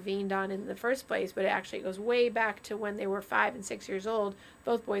intervened on in the first place. But it actually goes way back to when they were 5 and 6 years old,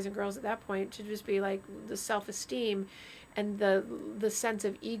 both boys and girls at that point, to just be like the self-esteem and the sense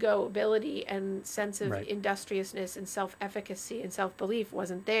of ego ability and sense of Right. industriousness and self-efficacy and self-belief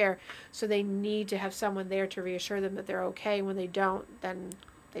wasn't there. So they need to have someone there to reassure them that they're okay. When they don't, then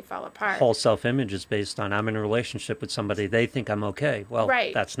they fall apart. Whole self-image is based on I'm in a relationship with somebody, they think I'm okay. Well,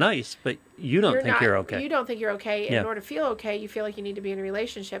 Right. that's nice, but you don't think you're okay. You don't think you're okay. Yeah. In order to feel okay, you feel like you need to be in a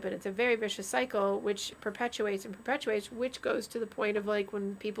relationship, and it's a very vicious cycle, which perpetuates, which goes to the point of like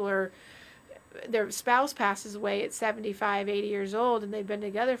when people their spouse passes away at 75, 80 years old, and they've been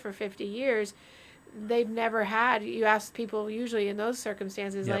together for 50 years. They've never had, you ask people usually in those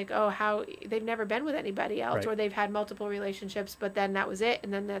circumstances, Yep. like, how they've never been with anybody else, Right. or they've had multiple relationships, but then that was it,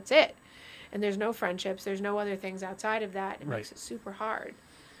 and then that's it. And there's no friendships, there's no other things outside of that. It Right. makes it super hard.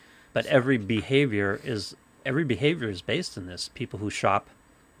 But every behavior is based in this. People who shop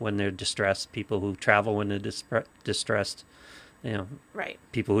when they're distressed, people who travel when they're distressed, Right.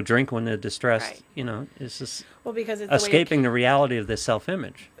 people who drink when they're distressed. Right. It's just Well, because it's escaping the reality of their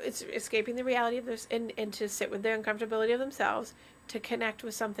self-image. it's escaping the reality of this, and to sit with the uncomfortability of themselves, to connect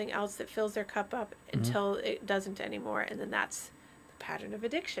with something else that fills their cup up until it doesn't anymore, and then that's the pattern of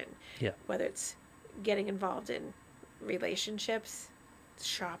addiction. Yeah. Whether it's getting involved in relationships,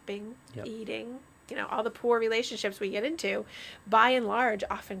 shopping, Yep. eating, all the poor relationships we get into, by and large,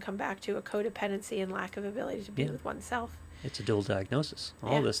 often come back to a codependency and lack of ability to be Yeah. with oneself. It's a dual diagnosis.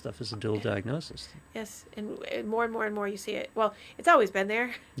 All Yeah. this stuff is a dual diagnosis. Yes, and more and more and more you see it. Well, it's always been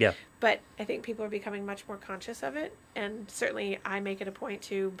there. Yeah. But I think people are becoming much more conscious of it, and certainly I make it a point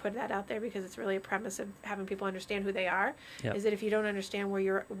to put that out there because it's really a premise of having people understand who they are. Yep. Is that if you don't understand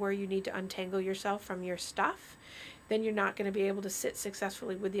where you need to untangle yourself from your stuff, then you're not going to be able to sit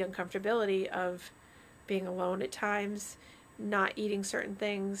successfully with the uncomfortability of being alone at times, not eating certain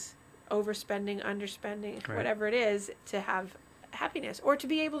things, overspending, underspending, Right. whatever it is, to have happiness, or to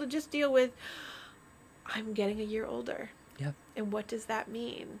be able to just deal with, I'm getting a year older. Yeah. And what does that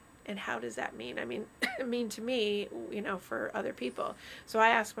mean? And how does that mean? I mean, mean to me, for other people. So I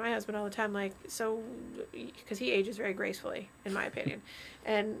ask my husband all the time, like, because he ages very gracefully, in my opinion.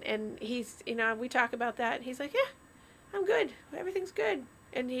 and he's, we talk about that, and he's like, yeah, I'm good. Everything's good.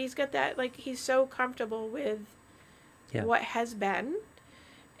 And he's got that, like, he's so comfortable with what has been.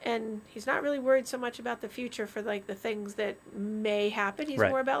 And he's not really worried so much about the future for, like, the things that may happen. He's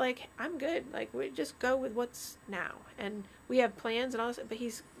more about, like, I'm good. Like, we just go with what's now. And we have plans and all this, but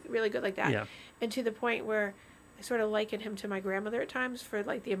he's really good like that. Yeah. And to the point where I sort of liken him to my grandmother at times for,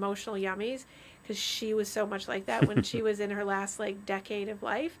 like, the emotional yummies, because she was so much like that when she was in her last, like, decade of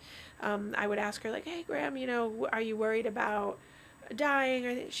life. I would ask her, like, hey, Graham, you know, are you worried about dying?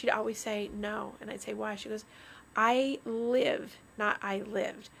 Or she'd always say no. And I'd say, why? She goes, I live, not I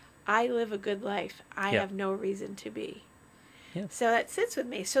lived. I live a good life. I have no reason to be. Yeah. So that sits with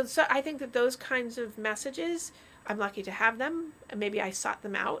me. So I think that those kinds of messages, I'm lucky to have them. And maybe I sought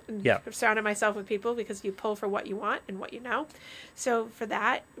them out and have surrounded myself with people, because you pull for what you want and what you know. So for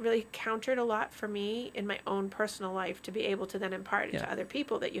that, really countered a lot for me in my own personal life to be able to then impart it to other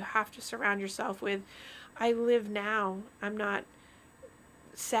people, that you have to surround yourself with, I live now. I'm not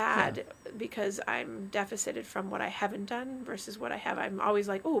sad because I'm deficited from what I haven't done versus what I have. I'm always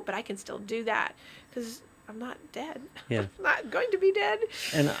like, oh, but I can still do that because I'm not dead. Yeah. I'm not going to be dead.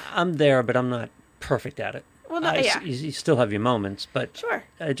 And I'm there, but I'm not perfect at it. Well, no, you still have your moments, but sure.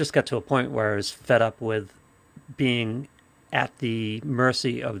 I just got to a point where I was fed up with being at the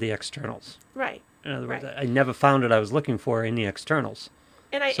mercy of the externals. Right. In other words, I never found what I was looking for in the externals.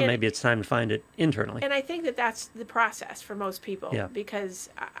 So maybe it's time to find it internally. And I think that that's the process for most people. Yeah. Because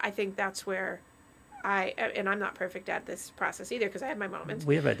I think that's where and I'm not perfect at this process either, because I have my moments.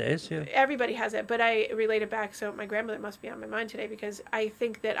 We have our days, yeah. Everybody has it, but I relate it back. So my grandmother must be on my mind today, because I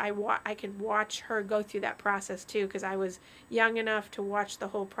think that I could watch her go through that process too, because I was young enough to watch the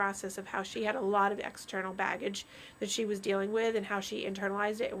whole process of how she had a lot of external baggage that she was dealing with and how she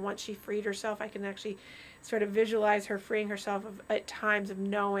internalized it. And once she freed herself, I can actually sort of visualize her freeing herself at times of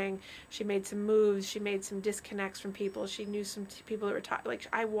knowing she made some moves, she made some disconnects from people, she knew some people that were taught. Like,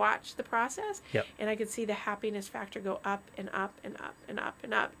 I watched the process, and I could see the happiness factor go up and up and up and up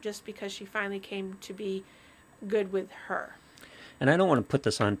and up, just because she finally came to be good with her. And I don't want to put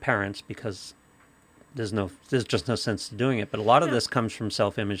this on parents, because there's just no sense to doing it, but a lot of this comes from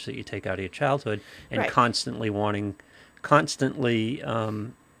self-image that you take out of your childhood, and constantly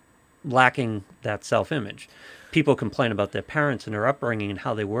lacking that self-image. People complain about their parents and their upbringing and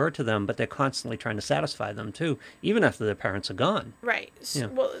how they were to them, but they're constantly trying to satisfy them too, even after their parents are gone. Right.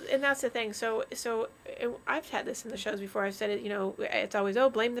 Well, and that's the thing. So I've had this in the shows before. I've said it. You know, it's always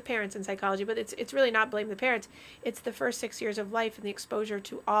blame the parents in psychology, but it's really not blame the parents. It's the first 6 years of life and the exposure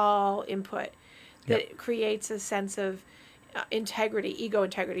to all input that creates a sense of integrity, ego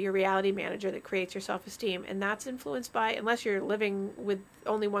integrity, your reality manager that creates your self-esteem. And that's influenced by, unless you're living with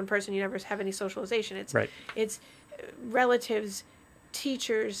only one person, you never have any socialization. It's relatives,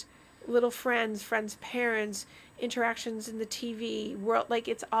 teachers, little friends, parents, interactions in the TV world. Like,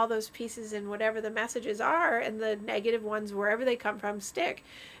 it's all those pieces, and whatever the messages are, and the negative ones, wherever they come from, stick.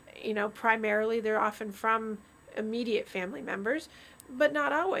 You know, primarily they're often from immediate family members, but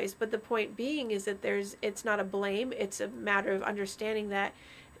not always. But the point being is that it's not a blame. It's a matter of understanding that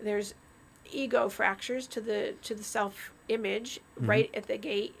there's ego fractures to the self-image right at the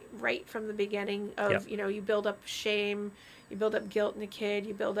gate, right from the beginning of, you know, you build up shame, you build up guilt in a kid,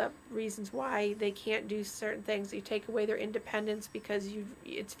 you build up reasons why they can't do certain things. You take away their independence because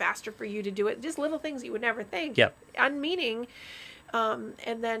it's faster for you to do it. Just little things you would never think. Unmeaning.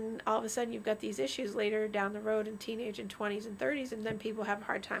 And then all of a sudden you've got these issues later down the road in teenage and 20s and 30s, and then people have a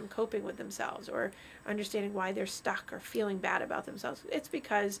hard time coping with themselves or understanding why they're stuck or feeling bad about themselves. It's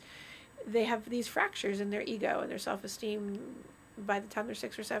because they have these fractures in their ego and their self-esteem. By the time they're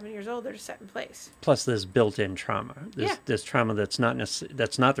 6 or 7 years old, they're set in place. Plus, there's built-in trauma. There's trauma that's not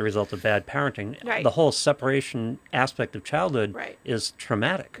the result of bad parenting. The whole separation aspect of childhood is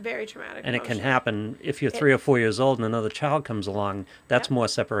traumatic. Very traumatic. And it can happen if you're 3 or 4 years old and another child comes along. That's more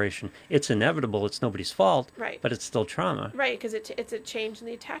separation. It's inevitable. It's nobody's fault. But it's still trauma. Right, because it's a change in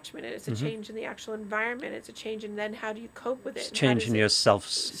the attachment. It's a change in the actual environment. It's a change in then how do you cope with it? It's a change in your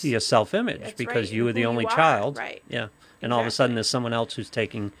self-image because you were the only child. Yeah. And all of a sudden, there's someone else who's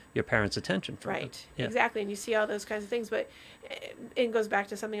taking your parents' attention from them. Exactly. And you see all those kinds of things. But it goes back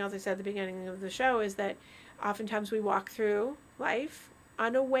to something else I said at the beginning of the show, is that oftentimes we walk through life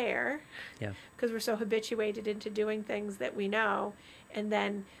unaware because we're so habituated into doing things that we know. and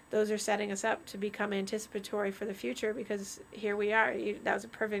then those are setting us up to become anticipatory for the future, because here we are. That was a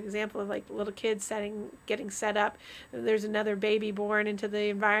perfect example of like little kids getting set up. There's another baby born into the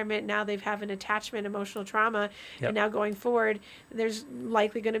environment. Now they've have an attachment, emotional trauma, and now going forward, there's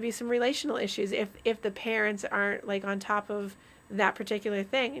likely going to be some relational issues if the parents aren't like on top of that particular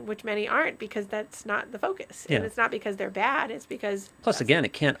thing, which many aren't, because that's not the focus. And it's not because they're bad, it's because... Plus, again,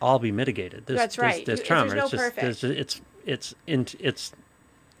 it can't all be mitigated. That's right. There's trauma. There's no perfect.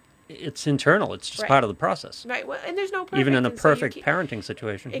 It's internal. It's just part of the process. Right. Well, and there's no perfect. Even in a perfect parenting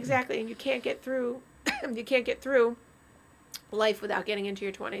situation. Exactly. And you can't get through you can't get through life without getting into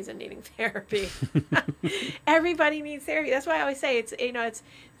your 20s and needing therapy. Everybody needs therapy. That's why I always say it's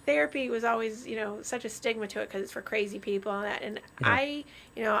therapy was always, such a stigma to it because it's for crazy people and that. And I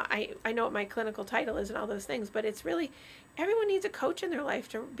know what my clinical title is and all those things, but it's really, everyone needs a coach in their life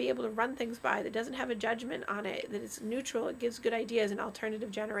to be able to run things by that doesn't have a judgment on it, that it's neutral, it gives good ideas, an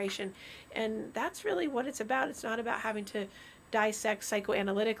alternative generation. And that's really what it's about. It's not about having to dissect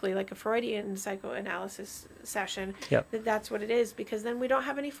psychoanalytically like a Freudian psychoanalysis session. That's what it is, because then we don't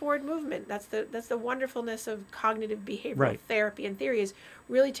have any forward movement. That's the wonderfulness of cognitive behavioral therapy and theory, is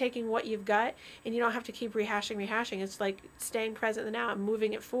really taking what you've got, and you don't have to keep rehashing. It's like staying present in the now and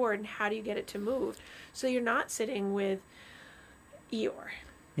moving it forward, and how do you get it to move so you're not sitting with Eeyore.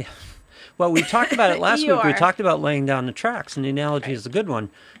 Well, we talked about it last week. We talked about laying down the tracks, and the analogy is a good one,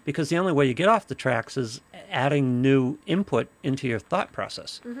 because the only way you get off the tracks is adding new input into your thought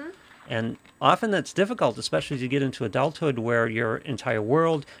process. And often that's difficult, especially as you get into adulthood, where your entire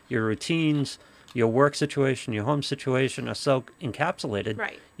world, your routines, your work situation, your home situation are so encapsulated,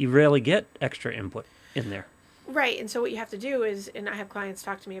 you rarely get extra input in there. Right, and so what you have to do is, and I have clients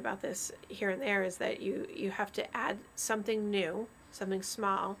talk to me about this here and there, is that you have to add something new, something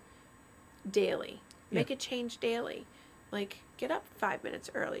small, daily. Make a change daily. Like, get up 5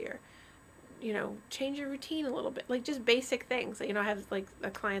 minutes earlier. Change your routine a little bit. Like, just basic things. I have like a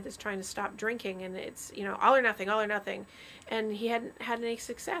client that's trying to stop drinking, and it's, all or nothing. And he hadn't had any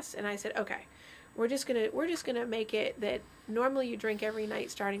success. And I said, okay, we're just gonna make it that normally you drink every night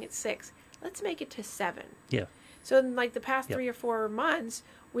starting at 6. Let's make it to 7. So in like the past 3 or 4 months,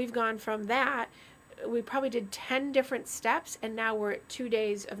 we've gone from that. We probably did 10 different steps, and now we're at 2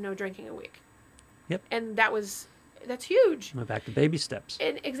 days of no drinking a week. And that's huge. We're back to baby steps.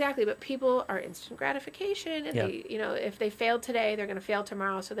 And exactly, but people are instant gratification, and they, if they failed today, they're going to fail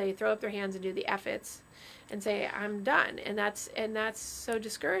tomorrow. So they throw up their hands and do the F-its and say, I'm done. And that's so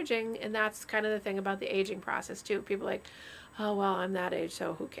discouraging. And that's kind of the thing about the aging process too. People are like, oh, well, I'm that age,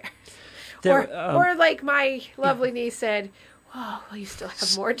 so who cares? Or like my lovely niece said, oh, well, you still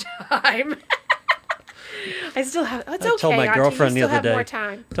have more time. I still have. It's okay. I told my girlfriend the other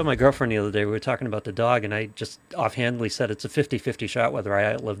day. We were talking about the dog, and I just offhandedly said it's a 50-50 shot whether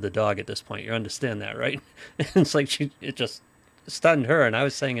I outlive the dog at this point. You understand that, right? And it's like it just stunned her, and I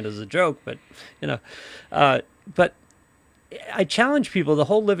was saying it as a joke, but but I challenge people. The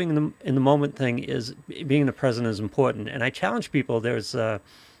whole living in the moment thing is being in the present is important, and I challenge people. There's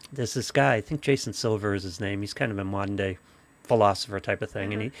this guy, I think Jason Silver is his name. He's kind of a modern day philosopher type of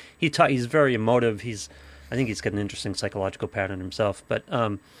thing, and he's very emotive. I think he's got an interesting psychological pattern himself, but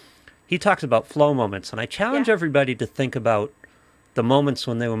he talks about flow moments, and I challenge everybody to think about the moments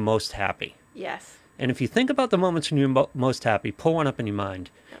when they were most happy. Yes. And if you think about the moments when you're most happy, pull one up in your mind.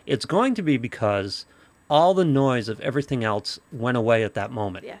 It's going to be because all the noise of everything else went away at that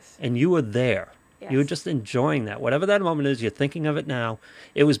moment. Yes. And you were there. Yes. You were just enjoying that. Whatever that moment is, you're thinking of it now.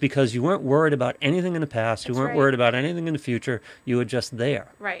 It was because you weren't worried about anything in the past. You weren't worried about anything in the future. You were just there.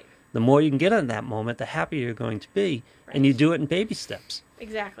 Right. The more you can get in that moment, the happier you're going to be. Right. And you do it in baby steps.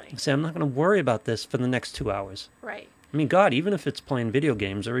 Exactly. You say, I'm not going to worry about this for the next 2 hours. Right. I mean, God, even if it's playing video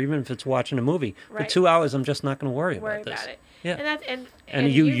games or even if it's watching a movie, for 2 hours, I'm just not going to worry about this. It. Yeah.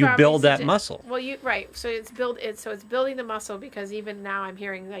 And you build that muscle. Well, so it's building the muscle, because even now I'm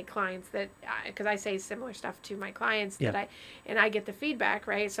hearing like clients that, because I say similar stuff to my clients that I get the feedback,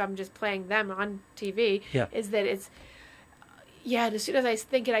 right? So I'm just playing them on TV. Is that it's. And as soon as I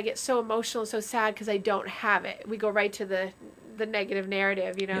think it, I get so emotional, so sad because I don't have it. We go right to the negative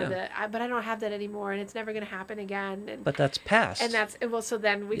narrative, but I don't have that anymore, and it's never going to happen again. But that's past. And so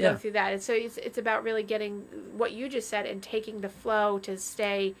then we go through that. And so it's about really getting what you just said and taking the flow to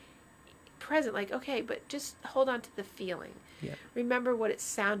stay present. Like, okay, but just hold on to the feeling. Yeah. Remember what it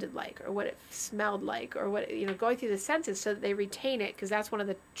sounded like, or what it smelled like, or what, going through the senses so that they retain it, because that's one of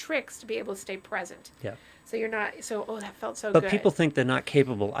the tricks to be able to stay present. Yeah. So you're not, that felt so good. But people think they're not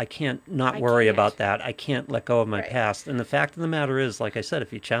capable. I can't worry about that. I can't let go of my past. And the fact of the matter is, like I said,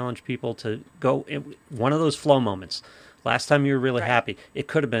 if you challenge people to go in one of those flow moments, Last time you were really Right. happy, it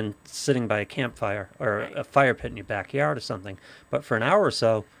could have been sitting by a campfire or Right. a fire pit in your backyard or something. But for an hour or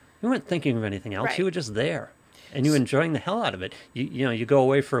so, you weren't thinking of anything else. Right. You were just there, and you were enjoying the hell out of it. You go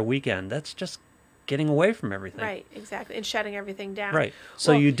away for a weekend. That's just getting away from everything. Right, exactly, and shutting everything down. Right.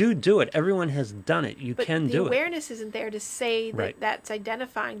 So Well, you do it. Everyone has done it. You but can the do it. awareness isn't there to say that Right. that's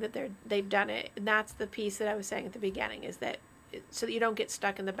identifying that they've done it, and that's the piece that I was saying at the beginning, is that so that you don't get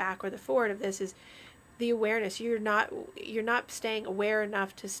stuck in the back or the forward of this is the awareness. You're not staying aware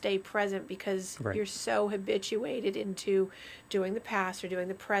enough to stay present because Right. you're so habituated into doing the past or doing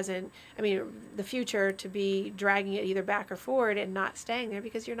the present. I mean, the future, to be dragging it either back or forward and not staying there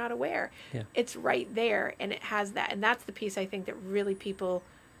because you're not aware. Yeah. It's right there, and it has that, and that's the piece I think that really people,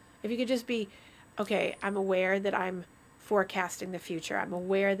 if you could just be, okay, I'm aware that I'm forecasting the future. I'm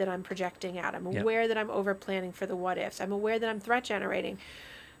aware that I'm projecting out. I'm Yeah. aware that I'm over planning for the what ifs. I'm aware that I'm threat generating.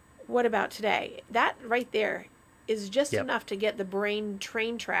 What about today? That right there is just Yep. enough to get the brain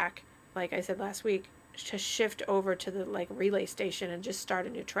train track, like I said last week, to shift over to the like relay station and just start a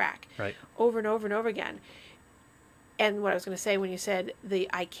new track Right. over and over and over again. And what I was going to say when you said the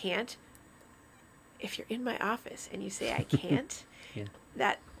I can't, if you're in my office and you say I can't, Yeah.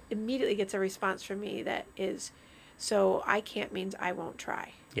 that immediately gets a response from me that is, so I can't means I won't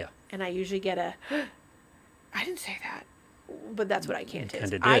try. Yeah. And I usually get a, I didn't say that. But that's what I can't is.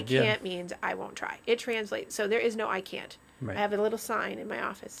 Kinda I did, yeah. can't means I won't try. It translates. So there is no I can't. Right. I have a little sign in my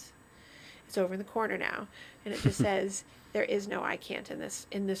office. It's over in the corner now, and it just says there is no I can't in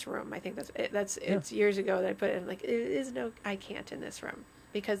this room. I think it's years ago that I put it in, like, there is no I can't in this room,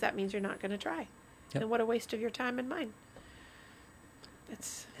 because that means you're not going to try. Yep. And what a waste of your time and mine.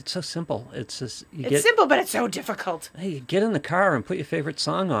 It's so simple. It's just it's simple, but it's so difficult. Hey, you get in the car and put your favorite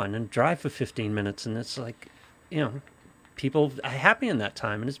song on and drive for 15 minutes, and it's like, people are happy in that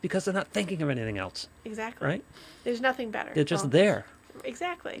time, and it's because they're not thinking of anything else, Exactly. right? There's nothing better. They're just Well, there.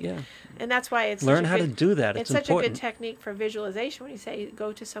 Exactly. Yeah. And that's why it's Learn such a how to good- do that. It's It's such a important. good technique for visualization when you say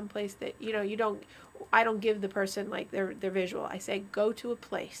go to some place that I don't give the person like their visual. I say go to a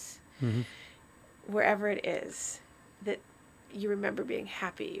place, Mhm. wherever it is, that you remember being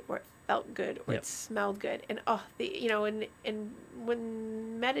happy, or it felt good, or Yep. it smelled good. And and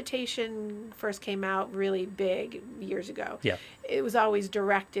when meditation first came out really big years ago, Yeah. it was always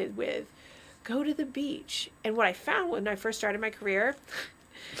directed with go to the beach. And what I found when I first started my career,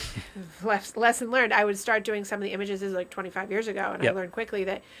 lesson learned, I would start doing some of the images. This is like 25 years ago, and Yep. I learned quickly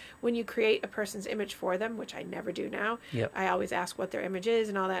that when you create a person's image for them, which I never do now, Yep. I always ask what their image is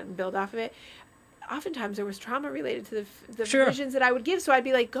and all that and build off of it. Oftentimes there was trauma related to the Sure. visions that I would give. So I'd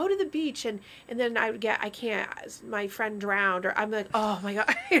be like, go to the beach. And then I would get, I can't, my friend drowned, or I'm like, oh my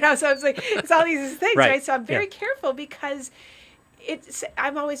God, so I was like, it's all these things, Right. right? So I'm very Yeah. careful, because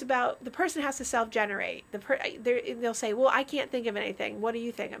I'm always about, the person has to self-generate. They'll say, well, I can't think of anything. What do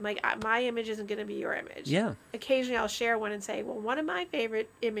you think? I'm like, my image isn't going to be your image. Yeah. Occasionally I'll share one and say, well, one of my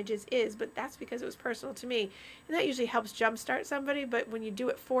favorite images is, but that's because it was personal to me. And that usually helps jumpstart somebody. But when you do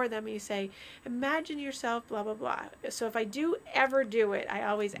it for them, you say, imagine yourself, blah, blah, blah. So if I do ever do it, I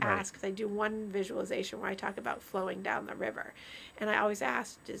always Right. ask, because I do one visualization where I talk about flowing down the river. And I always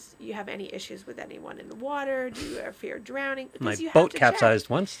ask, do you have any issues with anyone in the water? Do you ever fear drowning? Because My you have boat to check, capsized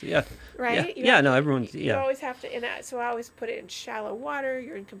once. Yeah. right? Yeah. You No, everyone's. you Yeah. always have to, so I always put it in shallow water.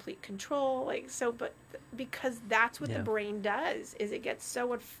 You're in complete control, but because that's what Yeah. the brain does, is it gets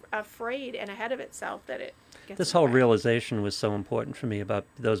so afraid and ahead of itself that it gets This in the whole way. realization was so important for me about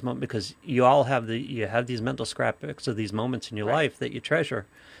those moments, because you all have these mental scrapbooks of these moments in your Right. life that you treasure,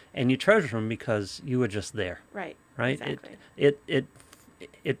 and you treasure them because you were just there, Right. right? Exactly.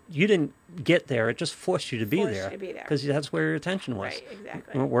 It you didn't get there; it just forced you to be Forced there you to be there. because that's where your attention was. Right.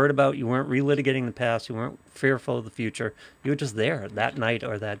 Exactly. You weren't worried about. You weren't relitigating the past. You weren't fearful of the future. You were just there that night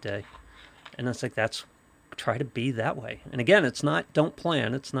or that day, and it's like try to be that way. And again, it's not don't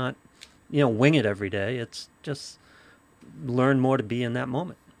plan. It's not wing it every day. It's just learn more to be in that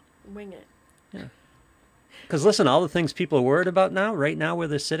moment. Wing it. Because listen, all the things people are worried about now, right now, where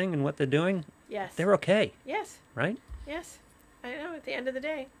they're sitting and what they're doing, Yes. they're okay, Yes. right? Yes. I know. At the end of the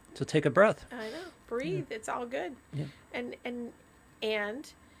day, So take a breath. I know. Breathe. It's all good. Yeah. And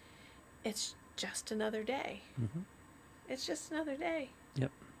it's just another day. Mhm. It's just another day.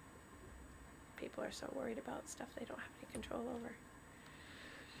 Yep. People are so worried about stuff they don't have any control over.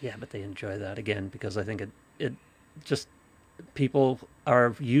 Yeah, but they enjoy that again because I think it just people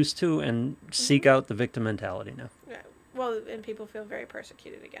are used to and seek out the victim mentality now. Yeah. Well, and people feel very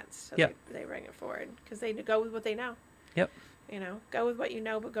persecuted against, so Yeah. they bring it forward because they go with what they know. Yep. Go with what you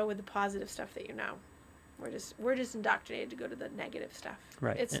know, but go with the positive stuff that you know. we're just indoctrinated to go to the negative stuff.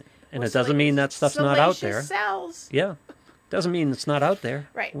 Right. It's, And it doesn't mean that stuff's not out there. salacious cells. Yeah. Doesn't mean it's not out there.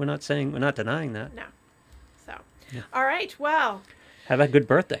 Right. We're not denying that. No. So, all right. Well, Have a good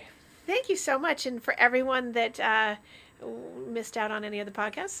birthday. thank you so much. And for everyone that missed out on any of the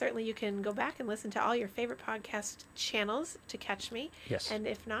podcasts, certainly you can go back and listen to all your favorite podcast channels to catch me. Yes. And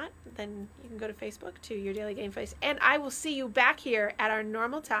if not, then you can go to Facebook to Your Daily Game Face. And I will see you back here at our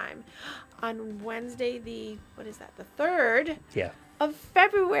normal time on Wednesday, the 3rd Yeah. of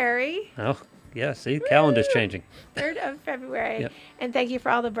February. Oh, yeah. See, calendar's changing. 3rd of February. Yep. And thank you for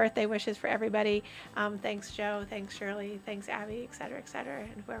all the birthday wishes for everybody. Thanks, Joe. Thanks, Shirley. Thanks, Abby, et cetera,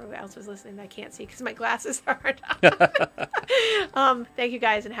 and whoever else was listening that I can't see because my glasses aren't on. Thank you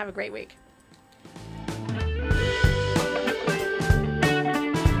guys and have a great week.